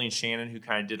named Kathleen Shannon who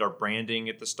kind of did our branding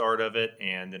at the start of it,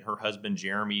 and then her husband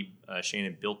Jeremy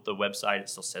Shannon built the website. It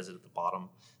still says it at the bottom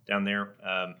down there.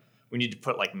 We need to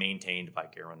put like maintained by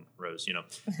Garen Rose.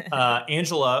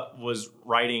 Angela was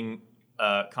writing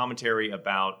commentary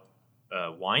about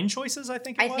wine choices. I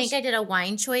think I did a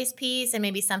wine choice piece, and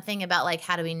maybe something about like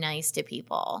how to be nice to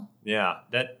people. Yeah,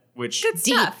 which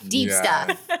deep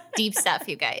stuff,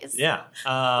 you guys. Yeah.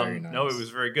 Very nice. No, it was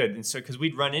very good. And so, because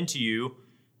we'd run into you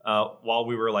while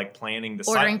we were like planning the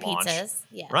ordering site launch. pizzas.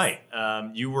 Yes. Right.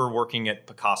 You were working at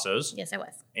Picasso's. Yes, I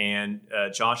was. And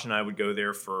Josh and I would go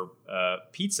there for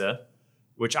pizza,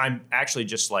 which I'm actually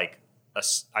just like,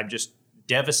 I'm just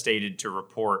devastated to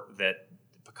report that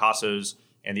Picasso's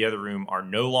and the other room are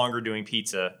no longer doing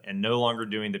pizza and no longer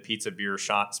doing the pizza beer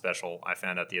shot special. I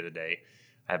found out the other day.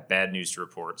 I have bad news to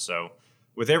report. So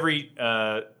with every,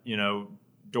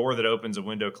 door that opens, a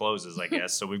window closes, I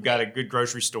guess. So we've got a good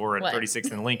grocery store at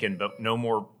 36th and Lincoln, but no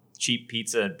more cheap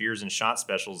pizza and beers and shot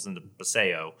specials in the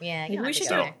Paseo. Yeah. Maybe we should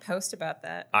do a post about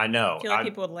that. I know. I feel like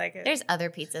people would like it. There's other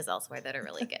pizzas elsewhere that are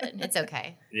really good. It's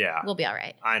okay. Yeah. We'll be all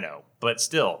right. I know. But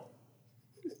still.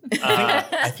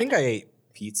 I think I ate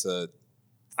pizza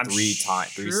three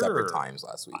sure. separate times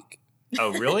last week.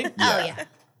 Oh, really? Yeah.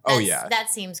 That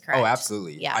seems correct. Oh,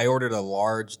 absolutely. Yeah. I ordered a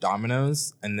large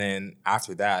Domino's, and then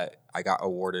after that, I got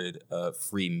awarded a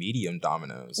free medium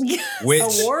Domino's. Which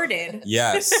awarded?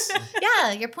 Yes.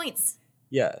 Yeah, your points.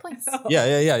 Yeah. Points.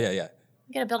 Yeah.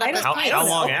 You gotta build up those How points.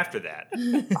 long after that?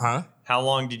 Huh? How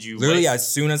long did you Literally, wait?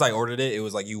 as soon as I ordered it, it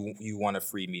was like you want a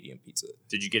free medium pizza.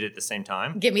 Did you get it at the same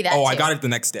time? Give me that. Oh, I too. got it the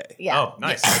next day. Yeah. Oh,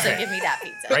 nice. Yeah, Okay. So give me that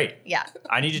pizza. Great. Yeah.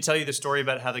 I need to tell you the story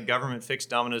about how the government fixed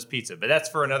Domino's Pizza, but that's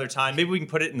for another time. Maybe we can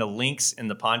put it in the links in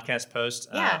the podcast post.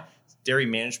 Yeah. Dairy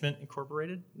Management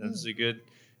Incorporated. That was a good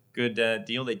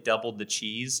deal. They doubled the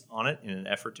cheese on it in an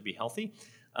effort to be healthy,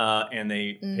 and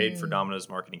they paid for Domino's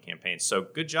marketing campaigns. So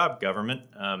good job, government.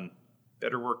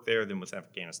 Better work there than with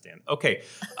Afghanistan. Okay,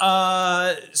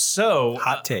 so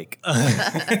Hot take.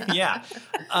 yeah.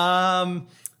 On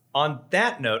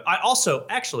that note,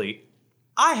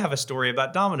 I have a story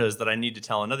about Domino's that I need to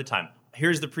tell another time.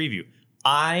 Here's the preview.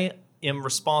 I am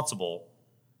responsible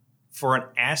for an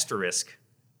asterisk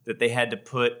that they had to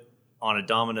put on a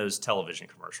Domino's television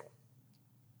commercial.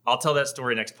 I'll tell that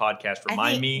story next podcast.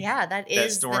 Remind me. Yeah, that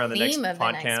is story the on the next theme of the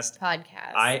podcast. next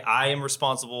podcast. I am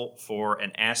responsible for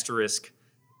an asterisk,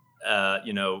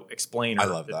 explainer I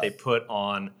love that that. they put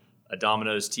on a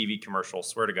Domino's TV commercial.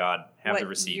 Swear to God, have the What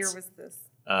receipts. year was this?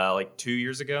 Like 2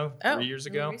 years ago, Oh, 3 years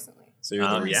ago. Recently. So you're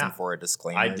the reason yeah. for a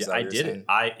disclaimer. I is did, that what I you're did saying?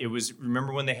 it. It was,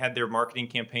 remember when they had their marketing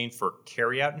campaign for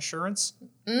carryout insurance?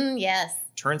 Yes.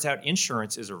 Turns out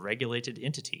insurance is a regulated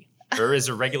entity. Or is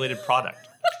a regulated product.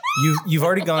 You've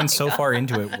already gone so far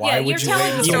into it. Why Yeah, would you're you telling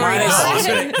wait the until story we now.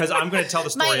 decide? Because I'm going to tell the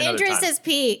story My another interest time. has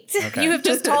peaked. Okay. You have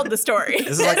just told the story.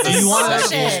 This is like Do you want Bullshit.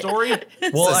 the full story?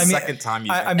 Well, the I mean, second time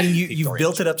you've I mean, picked you've our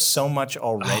built it up so much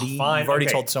already. Fine. You've already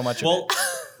okay. told so much Well, of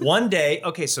it. one day,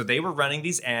 so they were running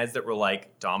these ads that were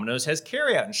like, Domino's has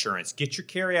carryout insurance. Get your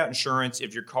carryout insurance.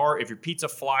 If your pizza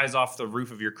flies off the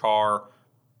roof of your car,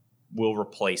 we'll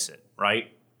replace it,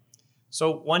 right?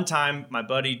 So one time, my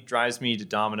buddy drives me to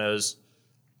Domino's.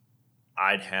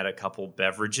 I'd had a couple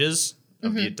beverages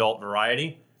of the adult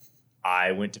variety.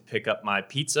 I went to pick up my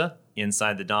pizza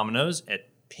inside the Domino's at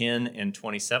Penn and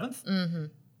 27th.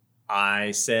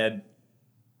 I said,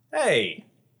 hey,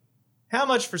 how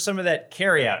much for some of that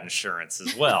carryout insurance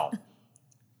as well?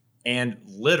 And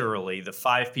literally, the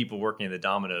 5 people working at the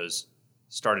Domino's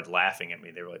started laughing at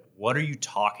me. They were like, what are you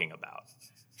talking about?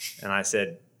 And I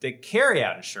said, the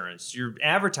carryout insurance. You're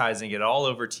advertising it all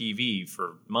over TV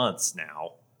for months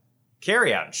now.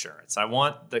 Carryout insurance. I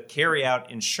want the carryout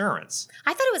insurance.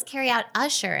 I thought it was carry out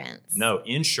assurance. No,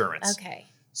 insurance. Okay.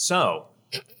 So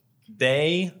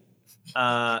they,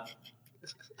 Okay,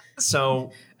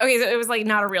 so it was like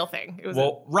not a real thing. It was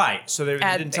well, right. So they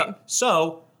ad didn't thing. tell.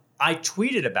 So I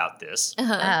tweeted about this,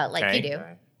 Like Okay. you do.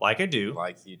 Okay. like I do.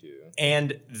 Like you do.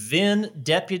 And then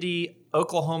Deputy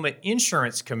Oklahoma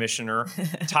Insurance Commissioner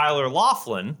Tyler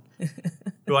Laughlin,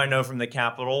 who I know from the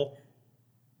Capitol,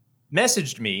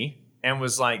 messaged me and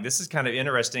was like, this is kind of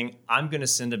interesting. I'm going to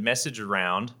send a message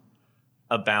around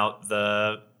about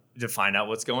to find out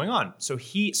what's going on. So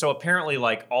apparently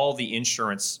like all the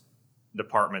insurance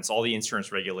departments, all the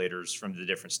insurance regulators from the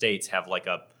different states have like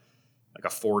a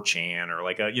 4chan or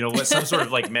like some sort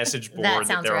of like message board that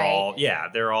sounds they're right.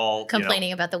 they're all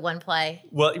Complaining about the one play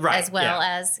well, right, as well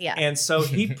yeah. as, yeah. And so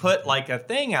he put like a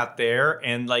thing out there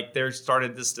and like there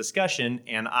started this discussion,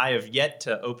 and I have yet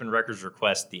to open records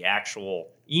request the actual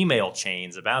email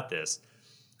chains about this.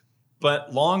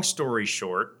 But long story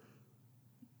short,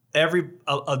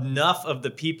 enough of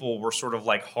the people were sort of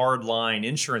like hardline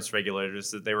insurance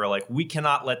regulators that they were like, we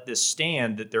cannot let this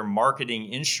stand that they're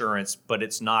marketing insurance, but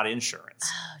it's not insurance.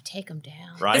 Oh, take them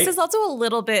down. Right? This is also a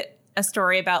little bit a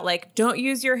story about like, don't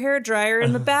use your hair dryer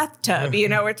in the bathtub. You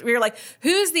know, we're like,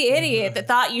 who's the idiot that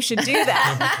thought you should do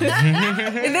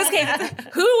that? In this case,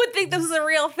 who would think this is a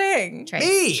real thing? Trace.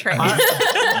 Me. Trace. Well,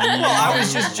 I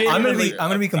was just I'm genuinely.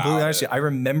 gonna be completely honest with you. I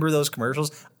remember those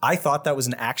commercials. I thought that was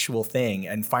an actual thing,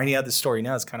 and finding out this story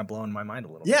now is kind of blowing my mind a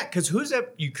little. Yeah, because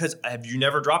have you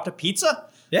never dropped a pizza?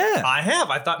 Yeah. I have.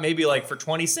 I thought maybe like for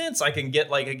 20 cents I can get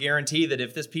like a guarantee that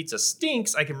if this pizza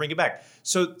stinks, I can bring it back.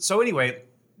 So anyway,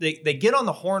 they get on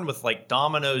the horn with like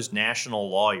Domino's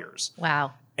national lawyers.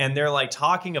 Wow. And they're like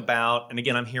talking about, and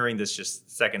again, I'm hearing this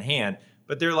just secondhand,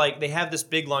 but they're like, they have this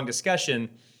big long discussion,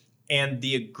 and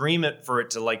the agreement for it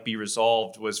to like be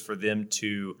resolved was for them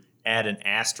to add an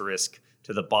asterisk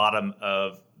to the bottom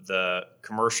of the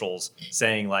commercials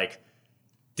saying like,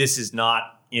 this is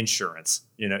not insurance.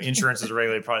 You know, insurance is a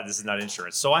regulated product. This is not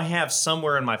insurance. So I have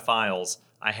somewhere in my files,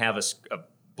 I have a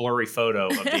blurry photo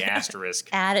of the asterisk.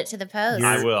 Add it to the post.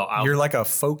 I will. You're like a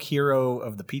folk hero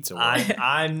of the pizza world.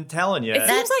 I'm telling you. It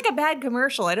seems like a bad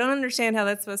commercial. I don't understand how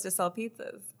that's supposed to sell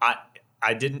pizzas.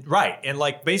 I didn't, right. And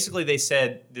like basically they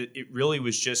said that it really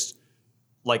was just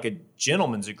like a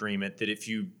gentleman's agreement that if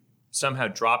you somehow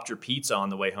dropped your pizza on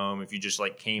the way home, if you just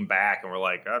like came back and were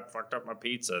like, I fucked up my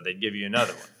pizza, they'd give you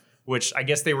another one. which I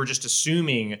guess they were just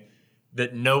assuming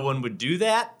that no one would do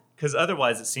that, because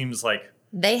otherwise it seems like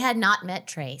They had not met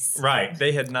Trace. right.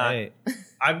 They had not. Right.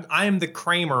 I am the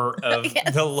Kramer of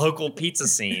the local pizza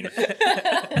scene.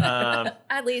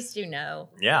 At least you know.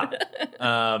 Yeah.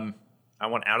 I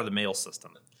want out of the mail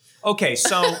system. Okay,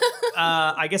 so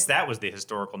I guess that was the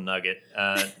historical nugget,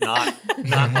 not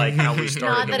like how we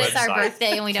started Not the that it's our website.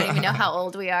 birthday and we don't even know how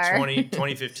old we are.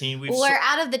 2015. We're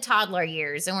out of the toddler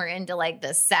years and we're into like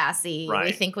the sassy. We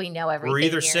Right. think we know everything. We're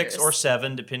either years. 6 or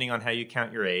 7, depending on how you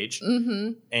count your age.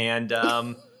 Mm-hmm.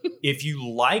 And if you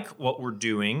like what we're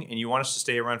doing and you want us to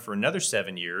stay around for another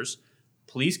 7 years,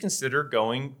 please consider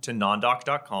going to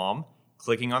nondoc.com,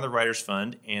 clicking on the Writers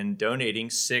Fund, and donating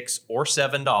 $6 or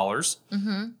 $7.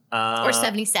 Mm-hmm. Or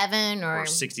 77 or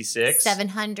 66.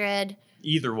 700.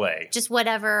 Either way. Just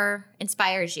whatever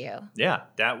inspires you. Yeah,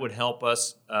 that would help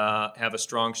us have a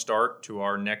strong start to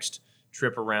our next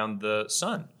trip around the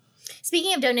sun.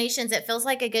 Speaking of donations, it feels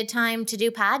like a good time to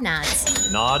do pod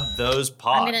nods. Nod those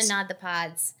pods. I'm going to nod the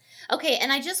pods. Okay,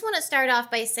 and I just want to start off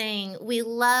by saying we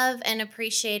love and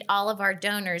appreciate all of our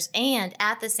donors. And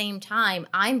at the same time,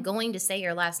 I'm going to say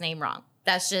your last name wrong.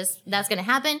 That's going to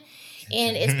happen.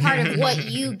 And it's part of what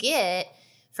you get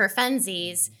for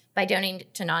funsies by donating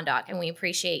to NonDoc. And we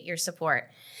appreciate your support.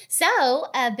 So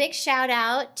a big shout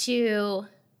out to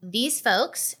these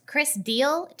folks: Chris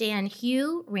Deal, Dan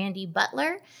Hugh, Randy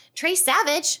Butler, Trace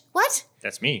Savage. What?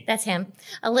 That's me. That's him.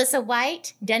 Alyssa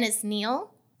White, Dennis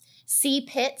Neal, C.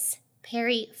 Pitts,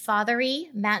 Perry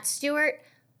Fothery, Matt Stewart,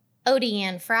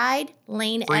 Odianne Fried,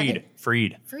 Lane Evans.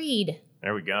 Freed.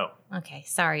 There we go. Okay,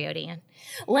 sorry, Odianne.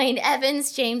 Lane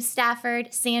Evans, James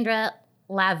Stafford, Sandra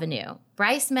Lavenue,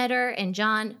 Bryce Metter, and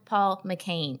John Paul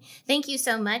McCain. Thank you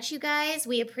so much, you guys.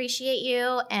 We appreciate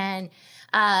you. And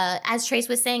as Trace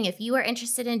was saying, if you are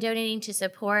interested in donating to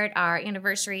support our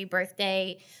anniversary,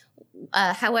 birthday,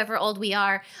 however old we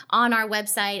are, on our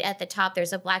website at the top,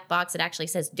 there's a black box that actually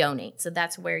says donate. So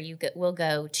that's where you will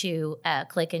go to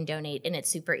click and donate. And it's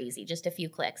super easy, just a few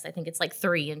clicks. I think it's like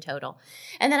 3 in total.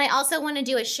 And then I also want to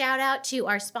do a shout out to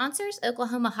our sponsors,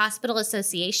 Oklahoma Hospital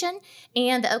Association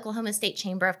and the Oklahoma State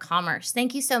Chamber of Commerce.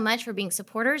 Thank you so much for being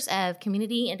supporters of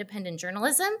community independent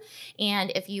journalism.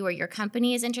 And if you or your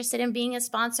company is interested in being a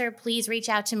sponsor, please reach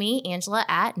out to me, Angela,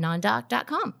 at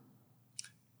nondoc.com.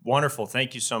 Wonderful.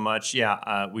 Thank you so much.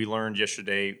 Yeah, we learned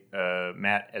yesterday,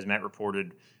 as Matt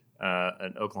reported,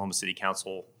 an Oklahoma City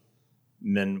Councilman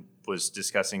was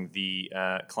discussing the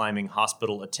climbing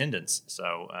hospital attendance.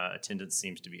 So attendance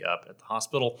seems to be up at the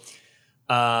hospital.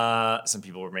 Some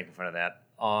people were making fun of that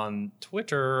on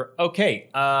Twitter. Okay,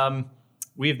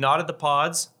 we have nodded the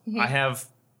pods. Mm-hmm. I have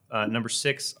number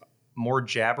 6, more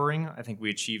jabbering. I think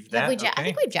we achieved that. I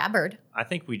think we jabbered. I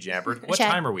think we jabbered. What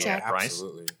time are we at, Bryce?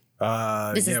 Absolutely.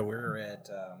 We're at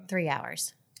 3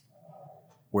 hours.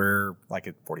 we're like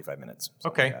at 45 minutes.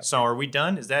 Okay, so are we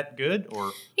done? Is that good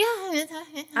or? Yeah.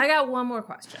 I got one more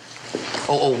question.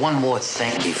 One more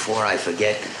thing before I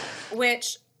forget.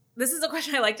 Which, this is a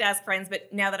question I like to ask friends,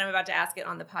 but now that I'm about to ask it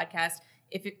on the podcast,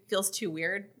 if it feels too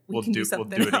weird, we can do something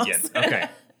We'll do it else. again. Okay.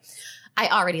 I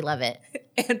already love it.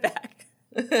 And back.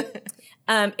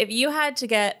 If you had to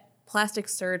get plastic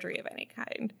surgery of any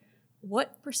kind,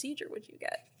 what procedure would you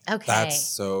get? Okay. That's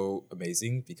so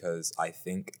amazing because I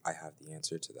think I have the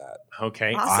answer to that.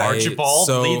 Okay. Awesome. Archibald,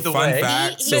 lead the way.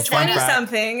 He's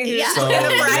 20-something. He's Yeah. in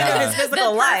the pride of his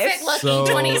physical the life. perfect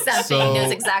looking 20-something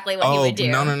knows exactly what he would do.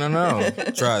 No.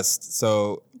 Trust.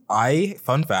 So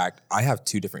fun fact, I have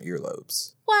 2 different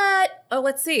earlobes. What? Oh,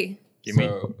 let's see. Give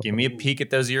me a peek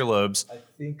at those earlobes. I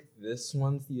think this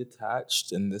one's the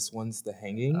attached and this one's the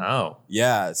hanging. Oh.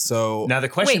 Yeah, so Now the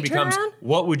question Wait, turn becomes, around.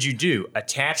 what would you do?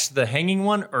 Attach the hanging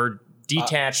one or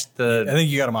detach I the?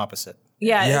 think you got them opposite.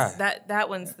 Yeah, Yeah. that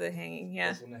one's the hanging.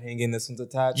 Yeah. this one the hanging, this one's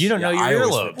attached. You don't know your I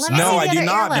always- earlobes. Let me No, see I the do other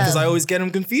not because earlobe. I always get them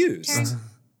confused.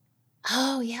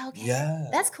 Oh, yeah, okay. Yeah.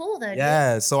 That's cool, though.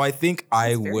 Yeah, so I think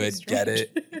I very would get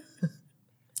it.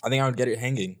 I think I would get it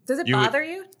hanging. Does it You would- bother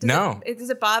you? No.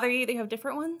 Does it bother you that you have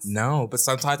different ones? No, but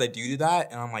sometimes I do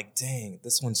that, and I'm like, dang,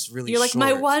 this one's really You're like, short.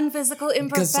 my one physical imperfection.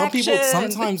 Because some people,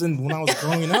 sometimes when I was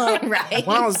growing up, Right.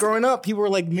 when I was growing up, people were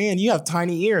like, man, you have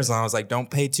tiny ears. And I was like,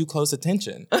 don't pay too close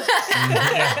attention. Look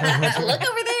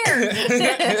over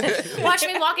there. Watch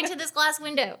me walk into this glass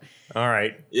window. All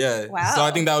right. Yeah. Wow. So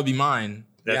I think that would be mine.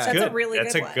 That's yeah. good. a really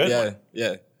That's good a one. good Yeah, one.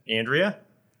 yeah. Andrea?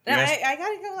 No, You asked- I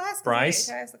gotta go last. Bryce?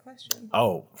 I ask the question.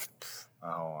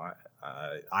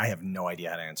 I have no idea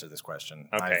how to answer this question.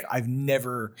 Okay. I've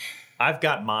never, I've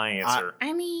got my answer.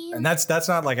 I mean, and that's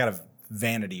not like out of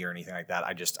vanity or anything like that.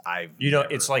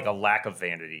 It's like a lack of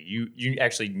vanity. You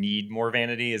actually need more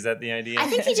vanity. Is that the idea? I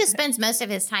think he just spends most of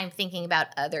his time thinking about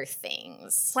other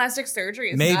things. Plastic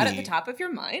surgery is Maybe. not at the top of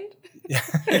your mind.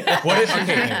 What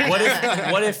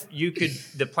if you could?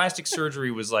 The plastic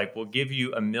surgery was like, we'll give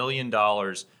you $1 million,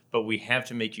 but we have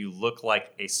to make you look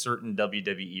like a certain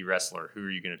WWE wrestler. Who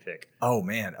are you going to pick? Oh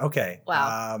man. Okay.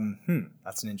 Wow.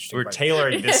 That's an interesting. We're question.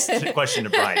 tailoring this question to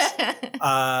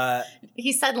Bryce.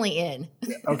 He's suddenly in.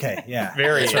 Okay. Yeah.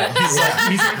 Very. He's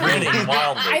grinning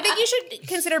wildly. I think you should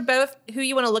consider both who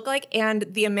you want to look like and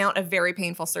the amount of very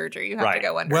painful surgery you have to Right.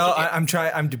 go under. Well, to do.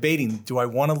 I'm debating. Do I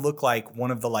want to look like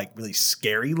one of the like really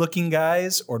scary looking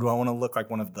guys, or do I want to look like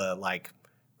one of the like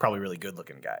probably really good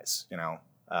looking guys? You know,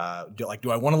 do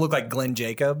I want to look like Glenn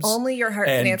Jacobs? Only your heart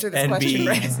can answer this question,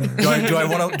 Bryce. do I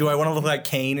want to look like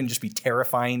Kane and just be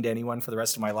terrifying to anyone for the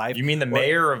rest of my life? You mean the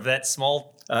mayor of that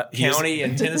small county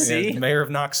in Tennessee? Yeah, mayor of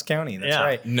Knox County. That's Yeah.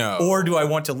 right. No. Or do I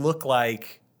want to look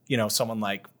like someone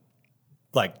like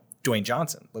Dwayne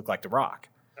Johnson, look like The Rock?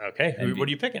 Okay. What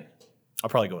are you picking? I'll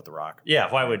probably go with The Rock.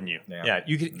 Yeah, why wouldn't you? Yeah.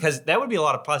 You could, because that would be a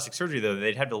lot of plastic surgery though.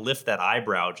 They'd have to lift that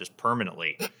eyebrow just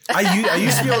permanently. I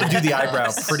used to be able to do the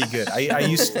eyebrow pretty good. I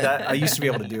used to be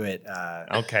able to do it.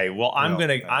 Okay, well I'm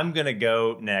gonna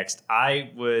go next. I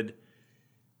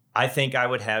think I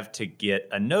would have to get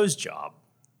a nose job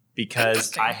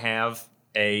because I have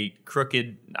a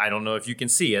crooked. I don't know if you can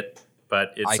see it,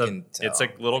 but it's a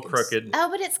little crooked. Oh,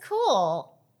 but it's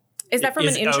cool. Is that from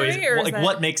an injury or is that...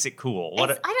 what makes it cool? I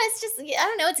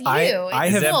don't know. It's you. I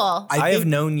It's have cool. I have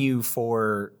known you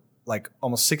for like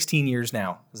almost 16 years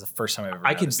now. This is the first time I've ever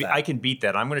noticed that. I can beat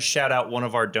that. I'm going to shout out one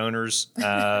of our donors,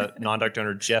 non-doc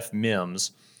donor Jeff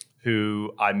Mims,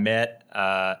 who I met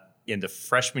in the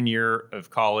freshman year of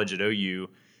college at OU,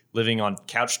 living on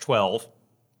couch 12.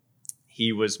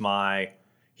 He's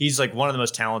like one of the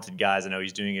most talented guys I know.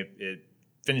 He's doing it,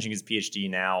 finishing his PhD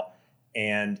now,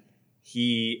 and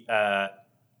he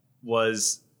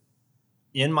was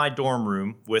in my dorm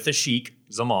room with a sheik,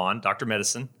 Zaman, Dr.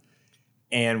 Medicine,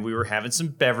 and we were having some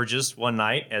beverages one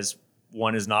night, as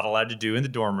one is not allowed to do in the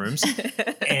dorm rooms.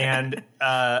 And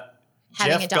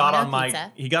Jeff got on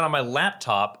my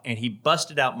laptop and he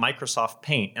busted out Microsoft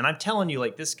Paint. And I'm telling you,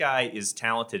 like, this guy is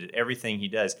talented at everything he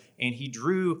does. And he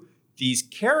drew these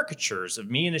caricatures of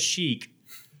me and a sheik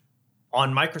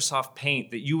on Microsoft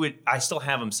Paint that I still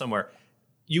have them somewhere.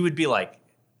 You would be like,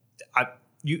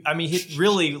 it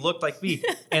really looked like me.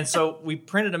 And so we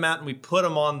printed them out and we put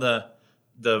them on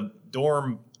the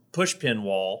dorm pushpin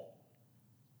wall.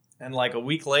 And like a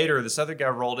week later, this other guy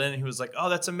rolled in and he was like, "Oh,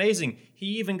 that's amazing.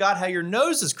 He even got how your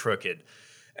nose is crooked."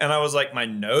 And I was like, "My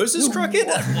nose is crooked?"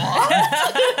 What? And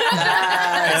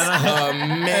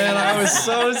I was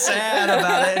so sad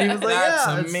about it. And he was like, That's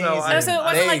 "Yeah, amazing." So it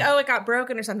wasn't like, it got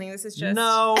broken or something. This is just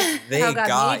No, They how God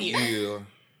got made you. you.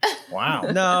 Wow.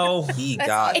 no, He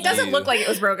got It doesn't you. look like it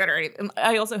was broken or anything.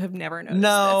 I also have never noticed.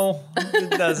 no, it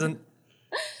doesn't.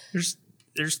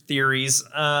 There's theories.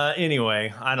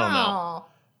 Anyway, I don't know.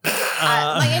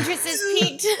 My interest is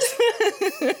piqued.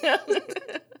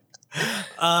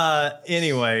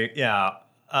 Anyway, yeah.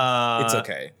 It's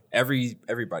okay.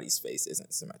 Everybody's face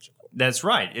isn't symmetrical. That's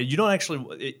right. You don't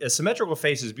actually. A symmetrical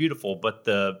face is beautiful, but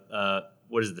the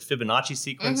what is it? The Fibonacci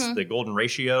sequence, the golden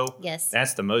ratio. Yes.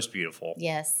 That's the most beautiful.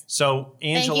 Yes. So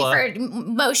Angela, Thank you for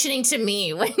motioning to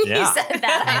me when you Yeah. said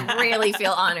that. I really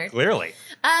feel honored. clearly,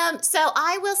 So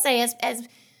I will say, as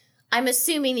I'm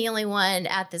assuming the only one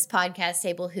at this podcast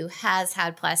table who has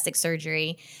had plastic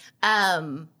surgery,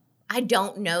 I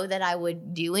don't know that I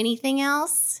would do anything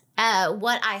else.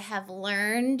 What I have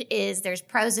learned is there's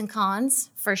pros and cons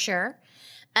for sure.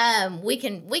 We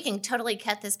can totally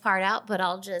cut this part out, but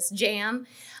I'll just jam.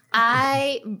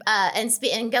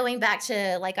 And going back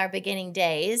to like our beginning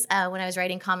days, when I was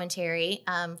writing commentary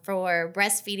for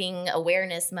Breastfeeding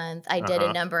Awareness Month, I did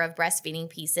a number of breastfeeding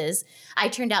pieces. I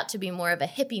turned out to be more of a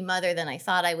hippie mother than I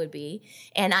thought I would be,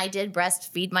 and I did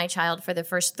breastfeed my child for the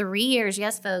first 3 years.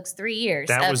 Yes, folks, 3 years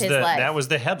of his life. That was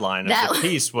the headline of the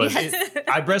piece. Was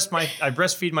I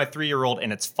breastfeed my 3-year-old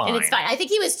and it's fine. And it's fine. I think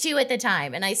he was 2 at the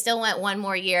time, and I still went one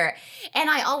more year. And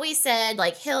I always said,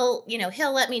 like, he'll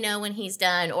let me know when he's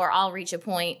done, or I'll reach a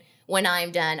point when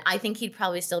I'm done. I think he'd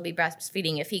probably still be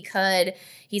breastfeeding if he could.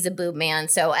 He's a boob man.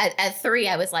 So at 3,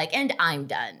 I was like, and I'm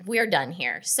done. We're done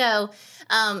here. So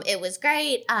it was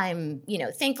great. I'm,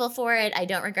 thankful for it. I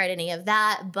don't regret any of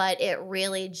that, but it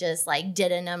really just like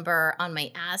did a number on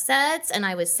my assets, and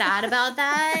I was sad about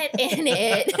that. And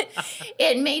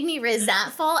it made me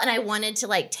resentful, and I wanted to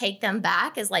like take them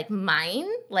back as like mine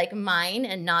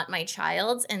and not my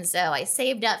child's. And so I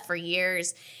saved up for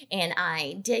years, and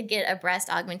I did get a breast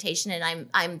augmentation modification, and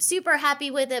I'm super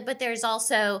happy with it. But there's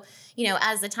also, you know,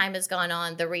 as the time has gone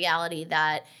on, the reality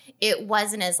that it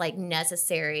wasn't as like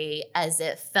necessary as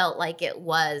it felt like it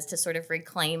was to sort of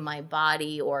reclaim my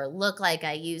body or look like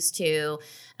I used to.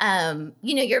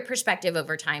 You know, your perspective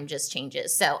over time just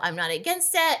changes. So I'm not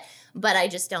against it, but I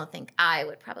just don't think I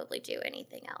would probably do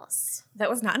anything else. That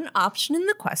was not an option in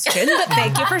the question, but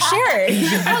thank you for sharing.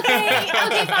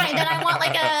 Okay, fine. Then I want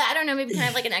like I don't know, maybe kind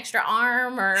of like an extra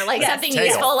arm or like something tail.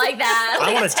 useful like that. I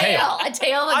Like want a tail. A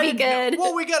tail would be good.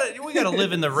 Well, we gotta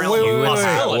live in the realm Wait, of wait,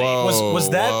 possibility. Was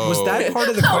that part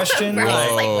of the question? Bryce,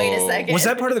 Like, like, wait a second. was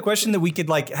that part of the question that we could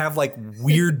like have like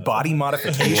weird body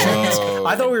modifications?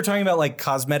 I thought we were talking about like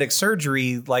cosmetic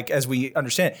surgery, like as we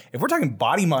understand it. If we're talking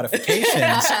body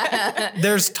modifications,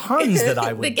 there's tons that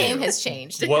I would The game do. has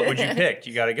changed. What would you pick?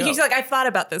 You gotta go. He's like, I've thought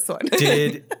about this one.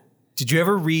 Did you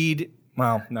ever read?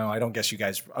 Well, no, I don't guess you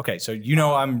guys. Okay, so you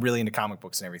know I'm really into comic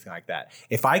books and everything like that.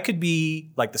 If I could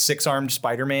be like the 6-armed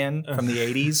Spider-Man from the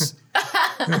 80s,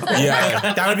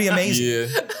 Yeah. that would be amazing.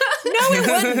 Yeah. No, it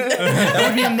wouldn't. That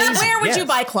would be amazing. Where would Yes. you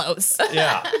buy clothes?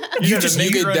 Yeah. You have to just-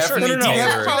 make you your could own shirt. definitely No.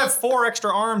 tear You it. have 4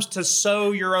 extra arms to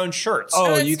sew your own shirts.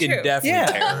 Oh, that's you could true. definitely Yeah.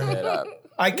 tear it up.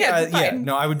 Yeah, fine.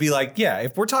 No, I would be like, yeah,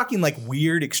 if we're talking like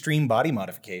weird extreme body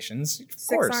modifications, of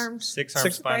course. 6 arms.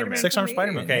 Six-armed Spider-Man. Six-armed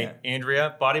Spider-Man. Okay, yeah.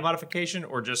 Andrea, body modification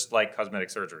or just like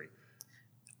cosmetic surgery?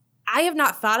 I have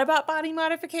not thought about body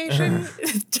modification,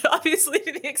 obviously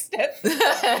to the extent.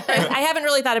 I haven't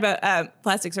really thought about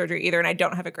plastic surgery either, and I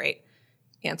don't have a great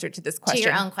answer to this To question.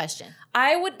 your own question.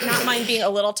 I would not mind being a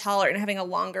little taller and having a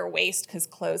longer waist because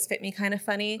clothes fit me kind of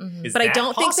funny. Is But I that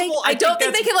don't think they. possible? I don't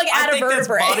think they can like add a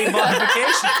vertebrae. Body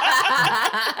modification.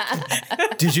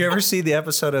 Did you ever see the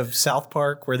episode of South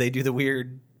Park where they do the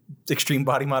weird extreme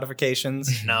body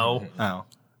modifications? No. Oh,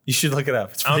 you should look it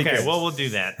up. It's pretty Okay, good. well, we'll do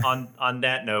that. On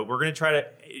that note, we're gonna try to.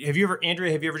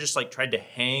 Andrea, have you ever just like tried to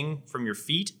hang from your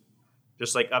feet,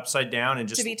 just like upside down and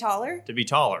just To be taller? to be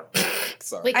taller?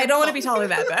 Sorry. We I can don't want to pull- be taller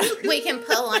that bad. We can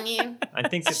pull on you, I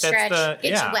think that's stretch, the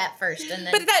get yeah. you wet first, and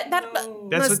then. But that That's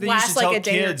must what they used last to tell like a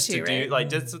day or kids two, to right? do. Like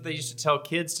that's what they used to tell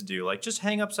kids to do. Like just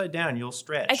hang upside down, you'll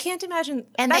stretch. I can't imagine.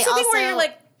 And That's they the thing where also- you're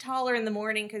like taller in the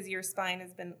morning because your spine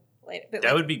has been laid. But That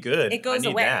like, would be good. It goes I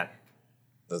need away. that.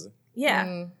 Does it?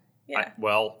 Yeah. Yeah.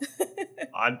 Well,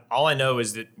 all I know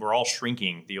is that we're all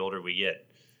shrinking the older we get.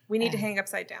 We need to hang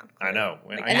upside down. I know.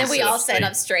 And then we all sat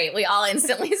up straight. We all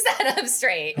instantly sat up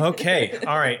straight. Okay.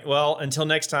 All right. Well, until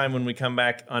next time when we come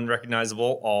back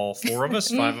unrecognizable, all 4 of us,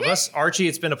 5 of us. Archie,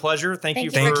 it's been a pleasure. Thank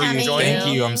you Thank you for for coming. joining.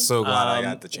 Thank you. I'm so glad I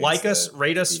got the chance. Like us, to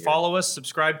rate us, be here. follow us,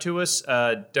 subscribe to us.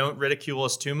 Don't ridicule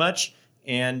us too much.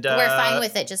 And We're fine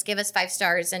with it. Just give us 5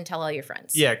 stars and tell all your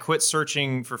friends. Yeah, quit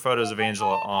searching for photos of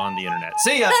Angela on the internet.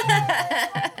 See ya.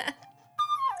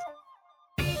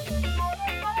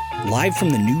 Live from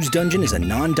the News Dungeon is a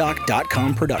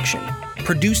nondoc.com production.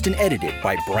 Produced and edited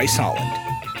by Bryce Holland.